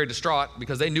 and they're very distraught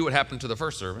because they knew what happened to the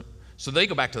first servant. So they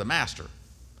go back to the master,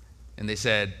 and they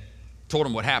told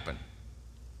him what happened.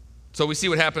 So we see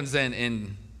what happens then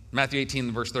in Matthew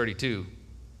 18, verse 32.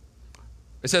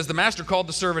 It says, the master called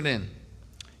the servant in.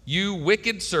 You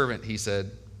wicked servant, he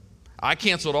said, I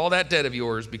canceled all that debt of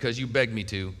yours because you begged me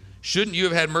to. Shouldn't you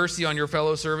have had mercy on your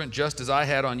fellow servant just as I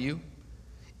had on you?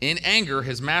 In anger,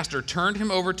 his master turned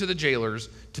him over to the jailers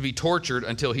to be tortured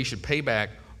until he should pay back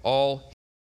all.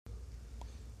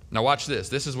 Now watch this.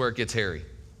 This is where it gets hairy.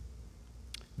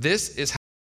 This is how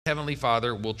Heavenly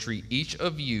Father will treat each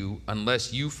of you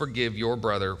unless you forgive your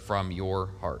brother from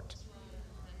your heart.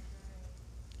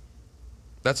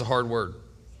 That's a hard word.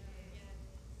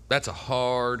 That's a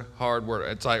hard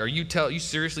word. It's like, are you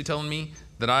seriously telling me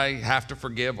that I have to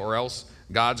forgive or else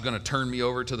God's going to turn me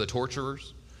over to the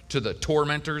torturers, to the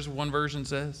tormentors, one version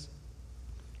says?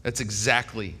 That's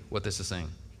exactly what this is saying.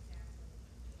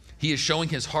 He is showing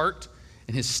his heart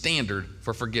and his standard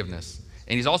for forgiveness.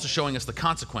 And he's also showing us the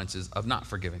consequences of not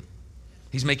forgiving.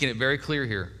 He's making it very clear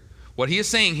here. What he is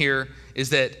saying here is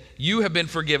that you have been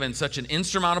forgiven such an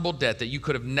insurmountable debt that you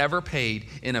could have never paid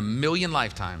in a million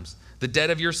lifetimes, the debt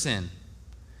of your sin.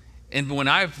 And when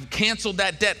I've canceled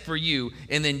that debt for you,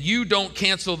 and then you don't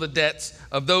cancel the debts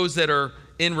of those that are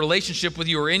in relationship with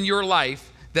you or in your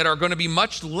life that are going to be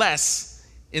much less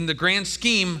in the grand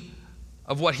scheme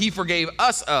of what he forgave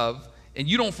us of, and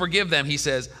you don't forgive them, he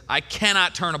says, I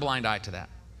cannot turn a blind eye to that.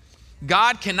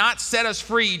 God cannot set us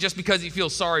free just because he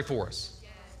feels sorry for us.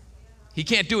 He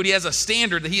can't do it. He has a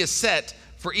standard that he has set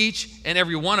for each and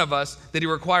every one of us that he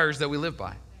requires that we live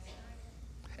by.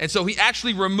 And so he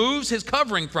actually removes his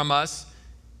covering from us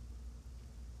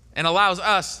and allows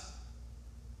us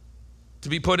to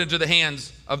be put into the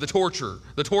hands of the torturer,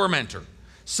 the tormentor.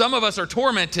 Some of us are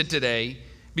tormented today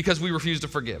because we refuse to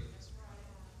forgive.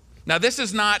 Now, this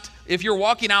is not, if you're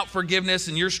walking out forgiveness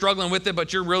and you're struggling with it,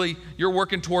 but you're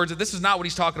working towards it, this is not what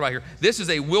he's talking about here. This is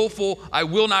a willful, I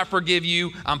will not forgive you.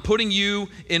 I'm putting you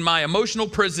in my emotional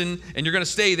prison, and you're going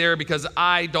to stay there because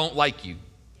I don't like you.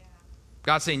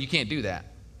 God's saying you can't do that.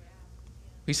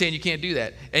 He's saying you can't do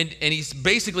that. And he's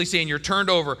basically saying you're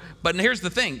turned over. But here's the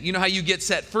thing. You know how you get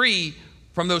set free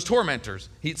from those tormentors?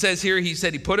 He says here, he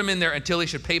said he put him in there until he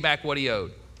should pay back what he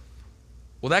owed.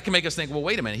 Well, that can make us think, well,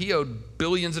 wait a minute. He owed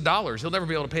billions of dollars. He'll never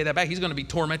be able to pay that back. He's going to be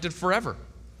tormented forever.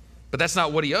 But that's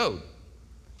not what he owed.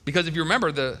 Because if you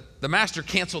remember, the master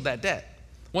canceled that debt.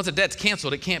 Once a debt's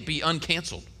canceled, it can't be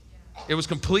uncanceled. It was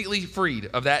completely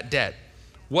freed of that debt.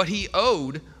 What he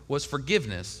owed was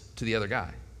forgiveness to the other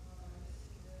guy.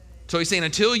 So he's saying,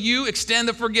 until you extend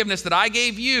the forgiveness that I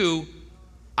gave you,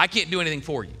 I can't do anything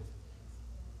for you.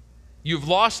 You've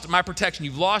lost my protection.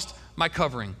 You've lost my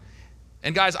covering.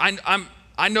 And guys,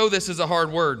 I know this is a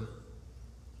hard word,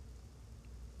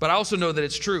 but I also know that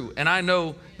it's true. And I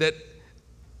know that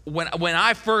when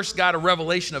I first got a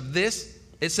revelation of this,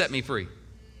 it set me free.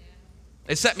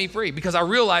 It set me free because I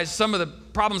realized some of the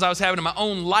problems I was having in my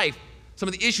own life, some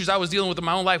of the issues I was dealing with in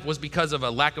my own life was because of a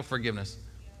lack of forgiveness.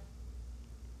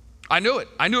 I knew it.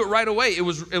 I knew it right away. It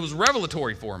was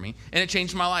revelatory for me, and it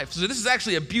changed my life. So this is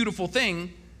actually a beautiful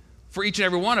thing for each and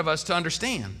every one of us to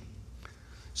understand.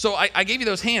 So I gave you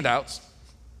those handouts.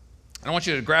 And I want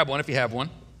you to grab one if you have one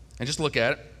and just look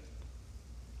at it.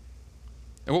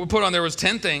 And what we put on there was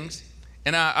 10 things.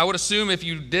 And I would assume if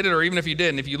you did it or even if you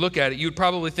didn't, if you look at it, you'd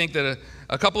probably think that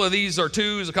a couple of these are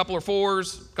 2s, a couple are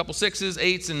 4s, a couple 6s,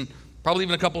 8s, and probably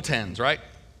even a couple 10s, right?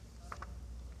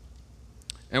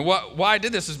 And why I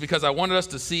did this is because I wanted us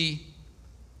to see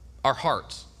our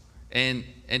hearts and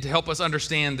to help us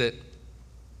understand that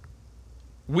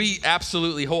we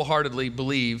absolutely wholeheartedly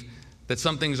believe that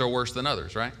some things are worse than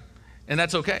others, right? And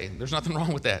that's okay. There's nothing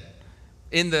wrong with that.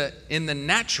 In the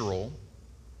natural,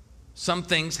 some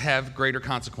things have greater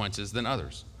consequences than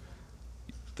others.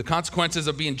 The consequences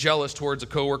of being jealous towards a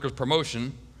coworker's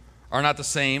promotion are not the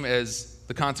same as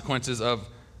the consequences of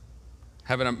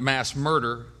having a mass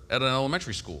murder at an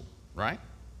elementary school, right?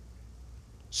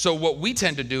 So what we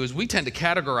tend to do is we tend to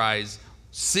categorize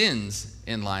sins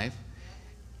in life,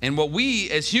 and what we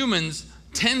as humans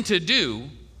tend to do,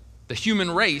 the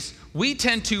human race, we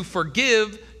tend to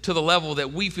forgive to the level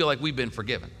that we feel like we've been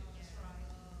forgiven.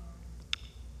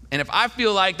 And if I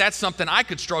feel like that's something I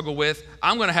could struggle with,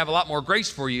 I'm going to have a lot more grace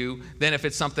for you than if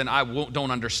it's something I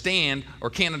don't understand or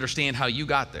can't understand how you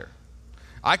got there.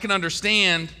 I can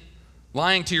understand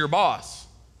lying to your boss,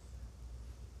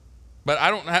 but I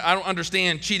don't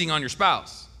understand cheating on your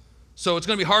spouse. So it's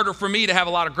going to be harder for me to have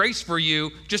a lot of grace for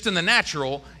you just in the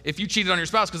natural if you cheated on your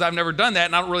spouse, because I've never done that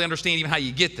and I don't really understand even how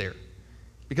you get there,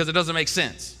 because it doesn't make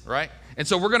sense, right? And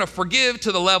so we're going to forgive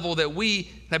to the level that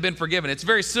we have been forgiven. It's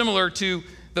very similar to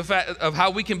the fact of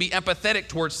how we can be empathetic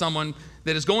towards someone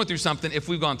that is going through something if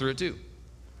we've gone through it too.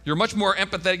 You're much more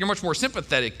empathetic, you're much more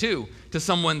sympathetic too to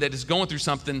someone that is going through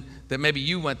something that maybe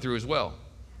you went through as well.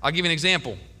 I'll give you an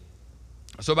example.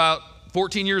 So about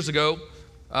 14 years ago,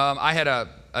 I had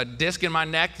a disc in my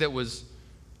neck that was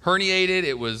herniated.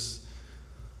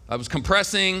 I was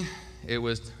compressing. It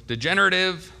was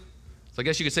degenerative. So I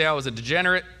guess you could say I was a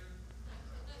degenerate.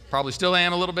 Probably still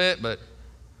am a little bit, but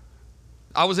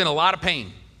I was in a lot of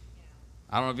pain.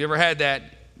 I don't know if you ever had that,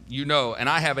 you know, and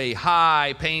I have a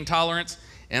high pain tolerance,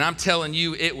 and I'm telling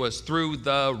you, it was through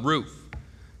the roof.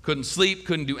 Couldn't sleep,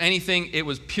 couldn't do anything. It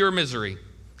was pure misery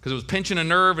because it was pinching a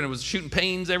nerve and it was shooting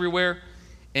pains everywhere.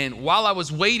 And while I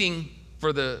was waiting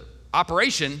for the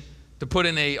operation to put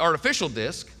in an artificial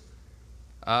disc,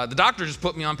 the doctor just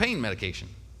put me on pain medication.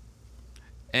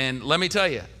 And let me tell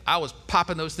you, I was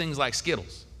popping those things like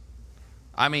Skittles.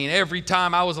 I mean, every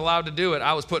time I was allowed to do it,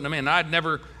 I was putting them in. I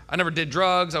never did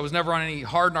drugs. I was never on any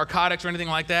hard narcotics or anything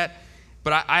like that.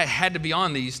 But I had to be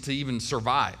on these to even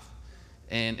survive.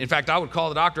 And in fact, I would call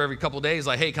the doctor every couple of days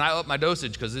like, hey, can I up my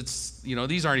dosage? Because it's, you know,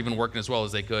 these aren't even working as well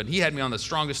as they could. He had me on the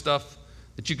strongest stuff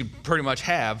that you could pretty much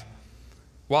have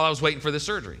while I was waiting for this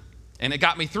surgery. And it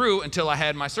got me through until I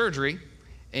had my surgery.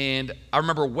 And I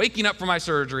remember waking up from my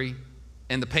surgery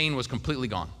and the pain was completely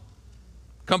gone.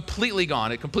 Completely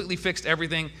gone. It completely fixed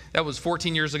everything. That was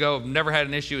 14 years ago. I've never had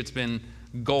an issue. It's been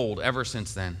gold ever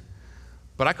since then.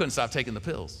 But I couldn't stop taking the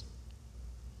pills.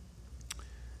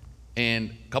 And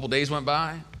a couple days went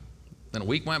by, then a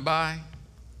week went by,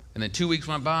 and then 2 weeks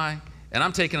went by, and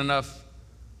I'm taking enough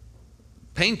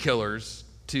painkillers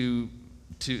to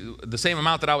the same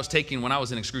amount that I was taking when I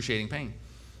was in excruciating pain.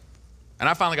 And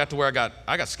I finally got to where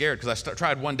I got scared because I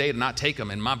tried one day to not take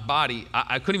them, and my body,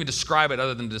 I couldn't even describe it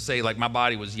other than to say, like, my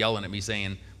body was yelling at me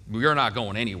saying, you're not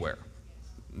going anywhere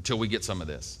until we get some of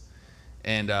this.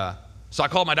 And so I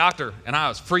called my doctor, and I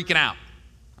was freaking out.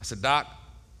 I said, Doc,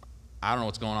 I don't know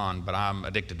what's going on, but I'm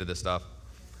addicted to this stuff.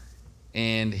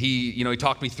 And he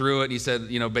talked me through it. And he said,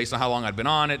 based on how long I'd been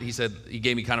on it, he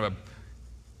gave me kind of a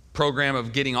program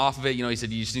of getting off of it. He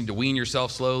said, you just need to wean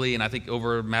yourself slowly. And I think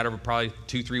over a matter of probably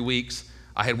 2-3 weeks,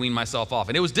 I had weaned myself off.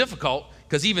 And it was difficult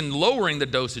because even lowering the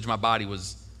dosage, my body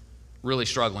was really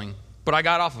struggling. But I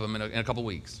got off of them in a couple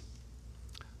weeks.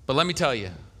 But let me tell you,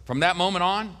 from that moment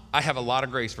on, I have a lot of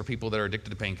grace for people that are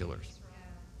addicted to painkillers.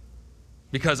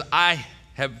 Because I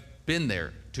have been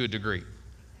there to a degree,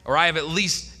 or I have at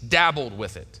least dabbled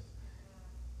with it.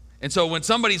 And so when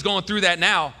somebody's going through that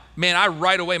now, man,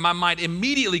 right away, my mind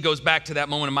immediately goes back to that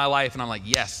moment in my life, and I'm like,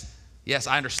 yes,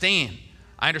 I understand.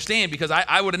 I understand, because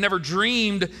I would have never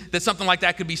dreamed that something like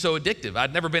that could be so addictive.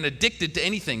 I'd never been addicted to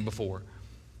anything before.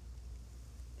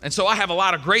 And so I have a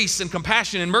lot of grace and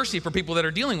compassion and mercy for people that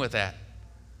are dealing with that.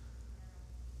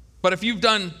 But if you've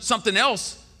done something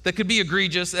else that could be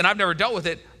egregious, and I've never dealt with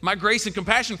it, my grace and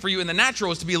compassion for you in the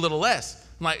natural is to be a little less.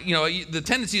 Like, the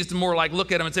tendency is to more like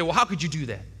look at them and say, well, how could you do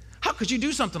that? How could you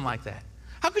do something like that?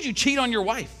 How could you cheat on your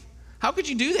wife? How could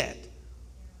you do that?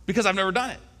 Because I've never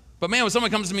done it. But man, when someone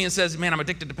comes to me and says, man, I'm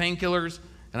addicted to painkillers,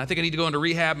 and I think I need to go into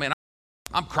rehab, man,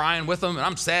 I'm crying with them, and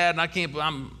I'm sad, and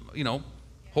I'm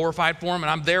horrified for them, and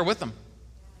I'm there with them.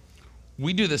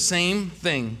 We do the same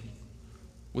thing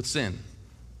with sin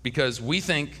because we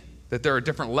think that there are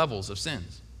different levels of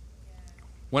sins.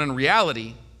 When in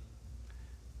reality,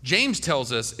 James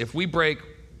tells us if we break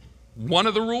one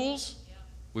of the rules,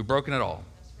 we've broken it all.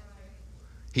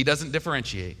 He doesn't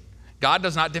differentiate. God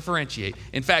does not differentiate.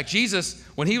 In fact, Jesus,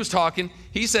 when he was talking,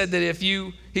 he said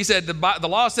that the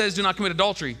law says do not commit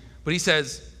adultery, but he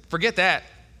says, forget that.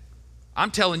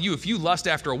 I'm telling you, if you lust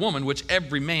after a woman, which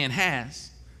every man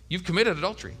has, you've committed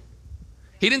adultery.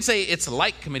 He didn't say it's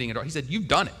like committing adultery. He said, you've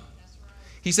done it.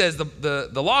 He says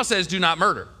the law says do not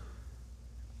murder.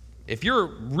 If you're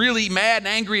really mad and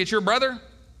angry at your brother,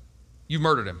 you've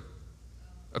murdered him,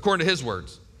 according to his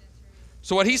words.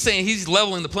 So what he's saying, he's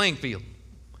leveling the playing field.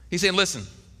 He's saying, listen,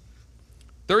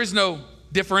 there is no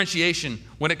differentiation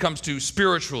when it comes to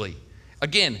spiritually.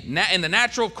 Again, in the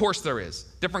natural, of course there is.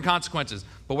 Different consequences.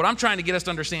 But what I'm trying to get us to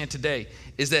understand today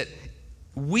is that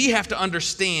we have to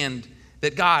understand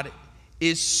that God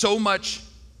is so much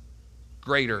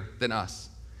greater than us.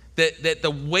 That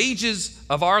the wages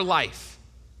of our life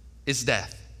is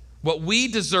death. What we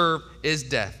deserve is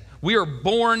death. We are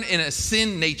born in a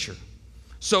sin nature.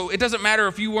 So it doesn't matter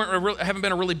if you haven't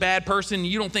been a really bad person,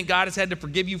 you don't think God has had to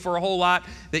forgive you for a whole lot,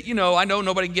 that, I know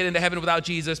nobody can get into heaven without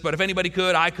Jesus, but if anybody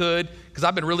could, I could, because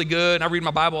I've been really good, and I read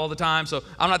my Bible all the time, so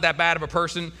I'm not that bad of a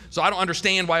person, so I don't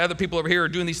understand why other people over here are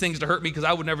doing these things to hurt me, because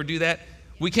I would never do that.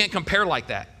 We can't compare like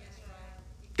that.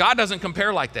 God doesn't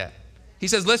compare like that. He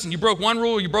says, listen, you broke one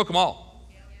rule, you broke them all.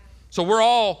 So we're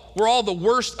all the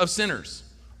worst of sinners.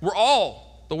 We're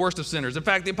all the worst of sinners. In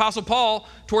fact, the Apostle Paul,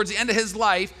 towards the end of his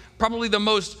life, probably the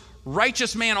most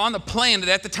righteous man on the planet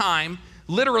at the time,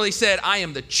 literally said, I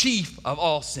am the chief of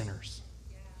all sinners.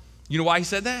 You know why he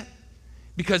said that?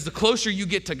 Because the closer you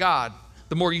get to God,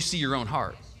 the more you see your own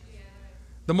heart.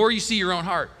 The more you see your own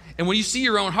heart. And when you see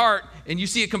your own heart and you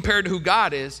see it compared to who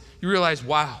God is, you realize,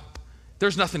 wow,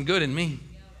 there's nothing good in me.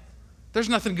 There's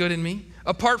nothing good in me.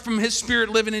 Apart from his spirit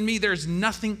living in me, there's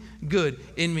nothing good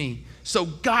in me. So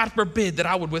God forbid that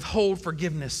I would withhold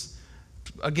forgiveness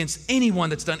against anyone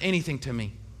that's done anything to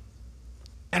me.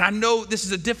 And I know this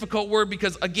is a difficult word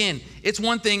because, again, it's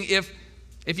one thing if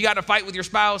you got in a fight with your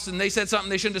spouse and they said something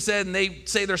they shouldn't have said and they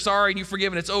say they're sorry and you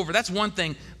forgive and it's over. That's one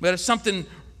thing. But if something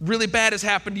really bad has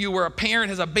happened to you, where a parent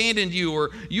has abandoned you, or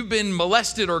you've been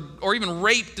molested or even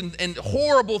raped and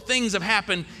horrible things have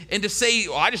happened, and to say,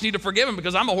 I just need to forgive him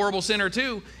because I'm a horrible sinner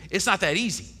too, it's not that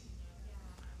easy.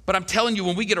 But I'm telling you,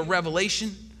 when we get a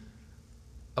revelation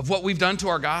of what we've done to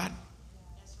our God,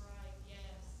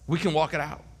 we can walk it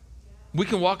out. We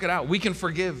can walk it out. We can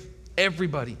forgive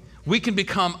everybody. We can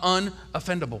become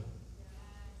unoffendable.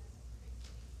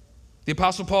 The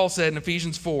Apostle Paul said in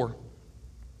Ephesians 4,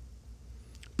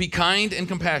 be kind and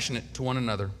compassionate to one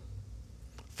another,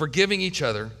 forgiving each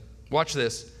other, watch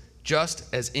this,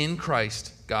 just as in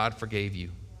Christ God forgave you.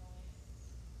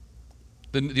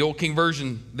 The old King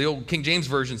James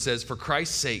Version says, for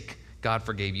Christ's sake, God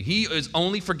forgave you. He is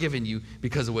only forgiven you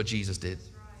because of what Jesus did.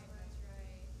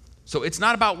 So it's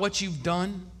not about what you've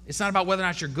done. It's not about whether or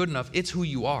not you're good enough. It's who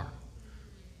you are.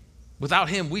 Without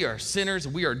him, we are sinners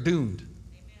and we are doomed.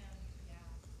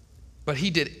 But he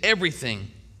did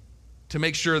everything to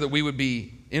make sure that we would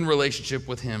be in relationship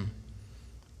with him.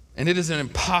 And it is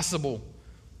impossible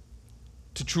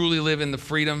to truly live in the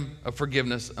freedom of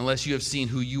forgiveness unless you have seen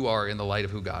who you are in the light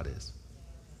of who God is.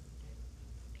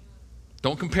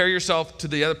 Don't compare yourself to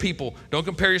the other people. Don't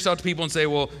compare yourself to people and say,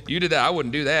 well, you did that. I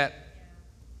wouldn't do that.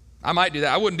 I might do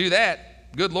that. I wouldn't do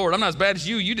that. Good Lord, I'm not as bad as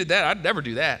you. You did that. I'd never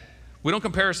do that. We don't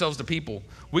compare ourselves to people.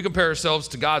 We compare ourselves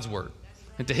to God's word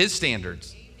and to his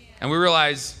standards. And we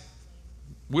realize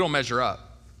we don't measure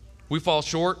up. We fall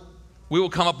short. We will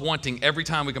come up wanting every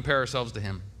time we compare ourselves to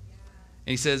him.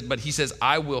 And he says,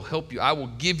 I will help you. I will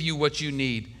give you what you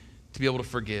need to be able to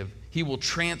forgive. He will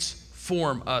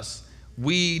transform us.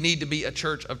 We need to be a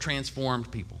church of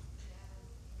transformed people.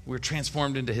 We're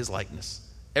transformed into his likeness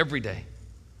every day.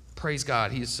 Praise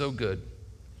God. He is so good.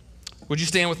 Would you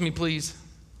stand with me, please?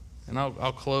 And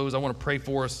I'll close. I want to pray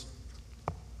for us.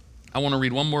 I want to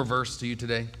read one more verse to you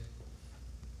today.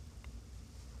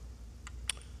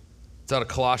 It's out of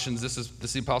Colossians. This is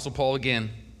the Apostle Paul again.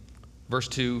 Verse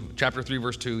 2, chapter 3,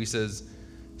 verse 2, he says,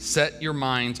 set your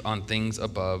minds on things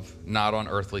above, not on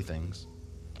earthly things.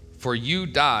 For you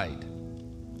died,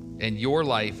 and your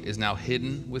life is now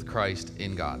hidden with Christ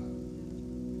in God.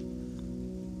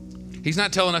 He's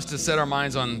not telling us to set our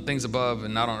minds on things above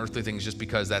and not on earthly things just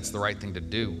because that's the right thing to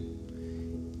do.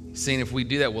 He's saying if we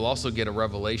do that, we'll also get a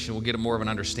revelation. We'll get more of an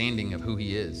understanding of who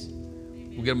he is.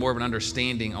 We'll get more of an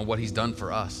understanding on what he's done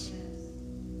for us.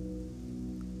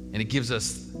 And he gives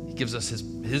us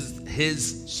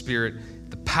his spirit,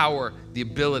 the power, the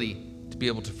ability to be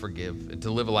able to forgive and to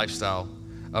live a lifestyle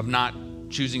of not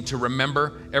choosing to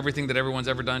remember everything that everyone's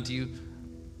ever done to you,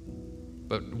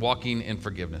 but walking in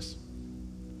forgiveness.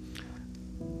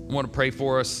 I want to pray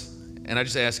for us, and I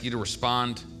just ask you to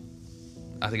respond.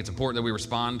 I think it's important that we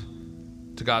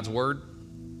respond to God's word.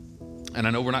 And I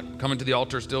know we're not coming to the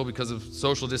altar still because of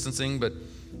social distancing, but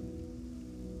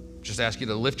just ask you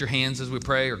to lift your hands as we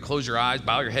pray, or close your eyes,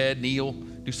 bow your head, kneel,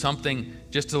 do something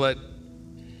just to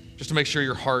make sure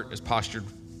your heart is postured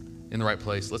in the right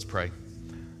place. Let's pray.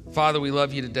 Father, we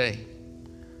love you today.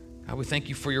 God, we thank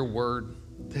you for your word,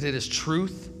 that it is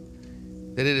truth,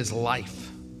 that it is life.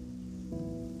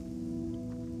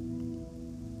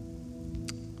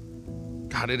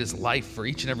 God, it is life for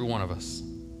each and every one of us.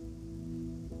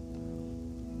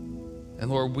 And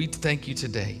Lord, we thank you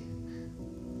today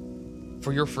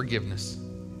for your forgiveness.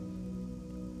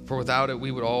 For without it,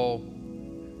 we would all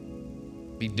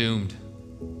be doomed.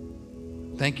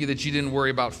 Thank you that you didn't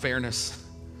worry about fairness.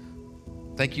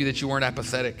 Thank you that you weren't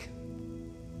apathetic.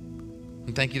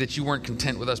 And thank you that you weren't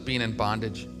content with us being in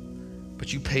bondage,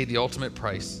 but you paid the ultimate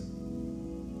price.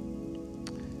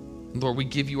 And Lord, we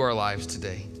give you our lives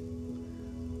today.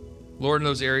 Lord, in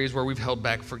those areas where we've held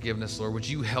back forgiveness, Lord, would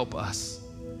you help us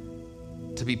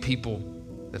to be people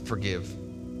that forgive?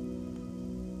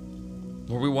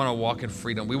 Lord, we want to walk in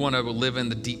freedom. We want to live in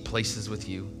the deep places with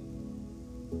you.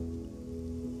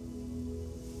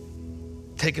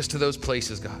 Take us to those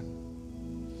places, God.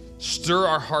 Stir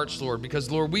our hearts, Lord, because,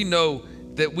 Lord, we know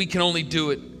that we can only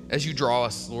do it as you draw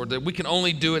us, Lord, that we can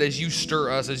only do it as you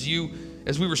stir us, as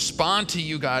we respond to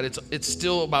you, God. It's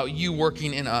still about you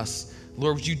working in us.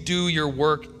 Lord, would you do your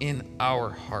work in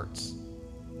our hearts?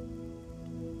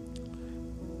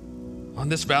 On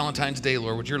this Valentine's Day,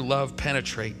 Lord, would your love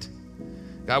penetrate?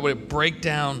 God, would it break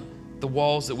down the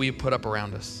walls that we have put up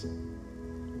around us?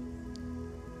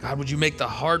 God, would you make the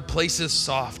hard places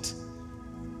soft?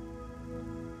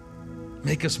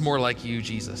 Make us more like you,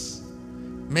 Jesus.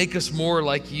 Make us more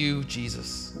like you,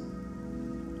 Jesus.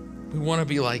 We want to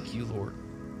be like you, Lord.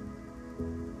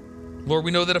 Lord,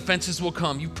 we know that offenses will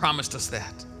come. You promised us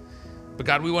that. But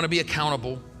God, we want to be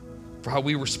accountable for how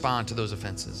we respond to those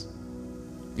offenses.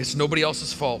 It's nobody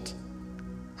else's fault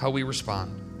how we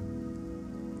respond.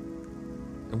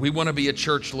 And we want to be a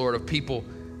church, Lord, of people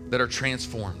that are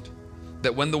transformed.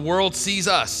 That when the world sees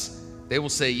us, they will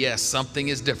say, yes, something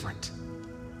is different.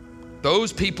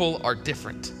 Those people are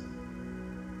different.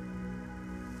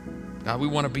 God, we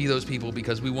want to be those people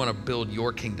because we want to build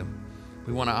your kingdom.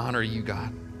 We want to honor you,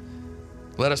 God.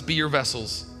 Let us be your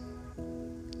vessels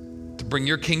to bring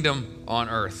your kingdom on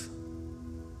earth.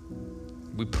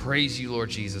 We praise you, Lord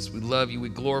Jesus. We love you. We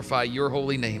glorify your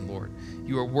holy name, Lord.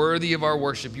 You are worthy of our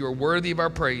worship. You are worthy of our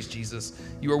praise, Jesus.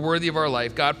 You are worthy of our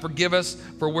life. God, forgive us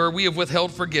for where we have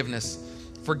withheld forgiveness.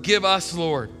 Forgive us,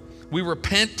 Lord. We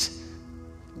repent.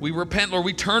 We repent, Lord.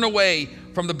 We turn away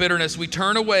from the bitterness. We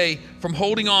turn away from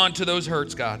holding on to those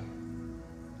hurts, God.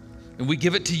 And we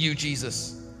give it to you,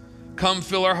 Jesus. Come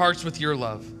fill our hearts with your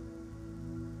love.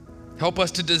 Help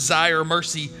us to desire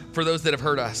mercy for those that have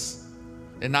hurt us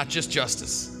and not just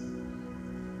justice.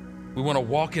 We want to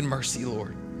walk in mercy,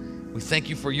 Lord. We thank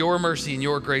you for your mercy and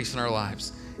your grace in our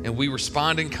lives. And we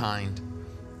respond in kind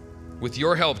with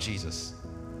your help, Jesus.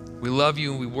 We love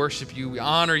you and we worship you. We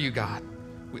honor you, God.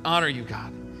 We honor you,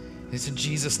 God. And it's in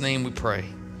Jesus' name we pray.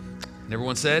 And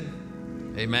everyone said,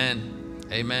 amen.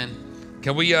 Amen.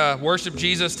 Can we worship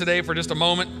Jesus today for just a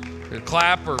moment?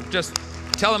 Clap or just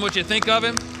tell him what you think of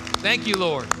him. Thank you,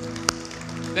 Lord.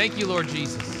 Thank you, Lord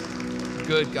Jesus.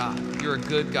 Good God. You're a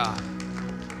good God.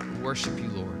 We worship you,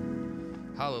 Lord.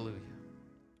 Hallelujah.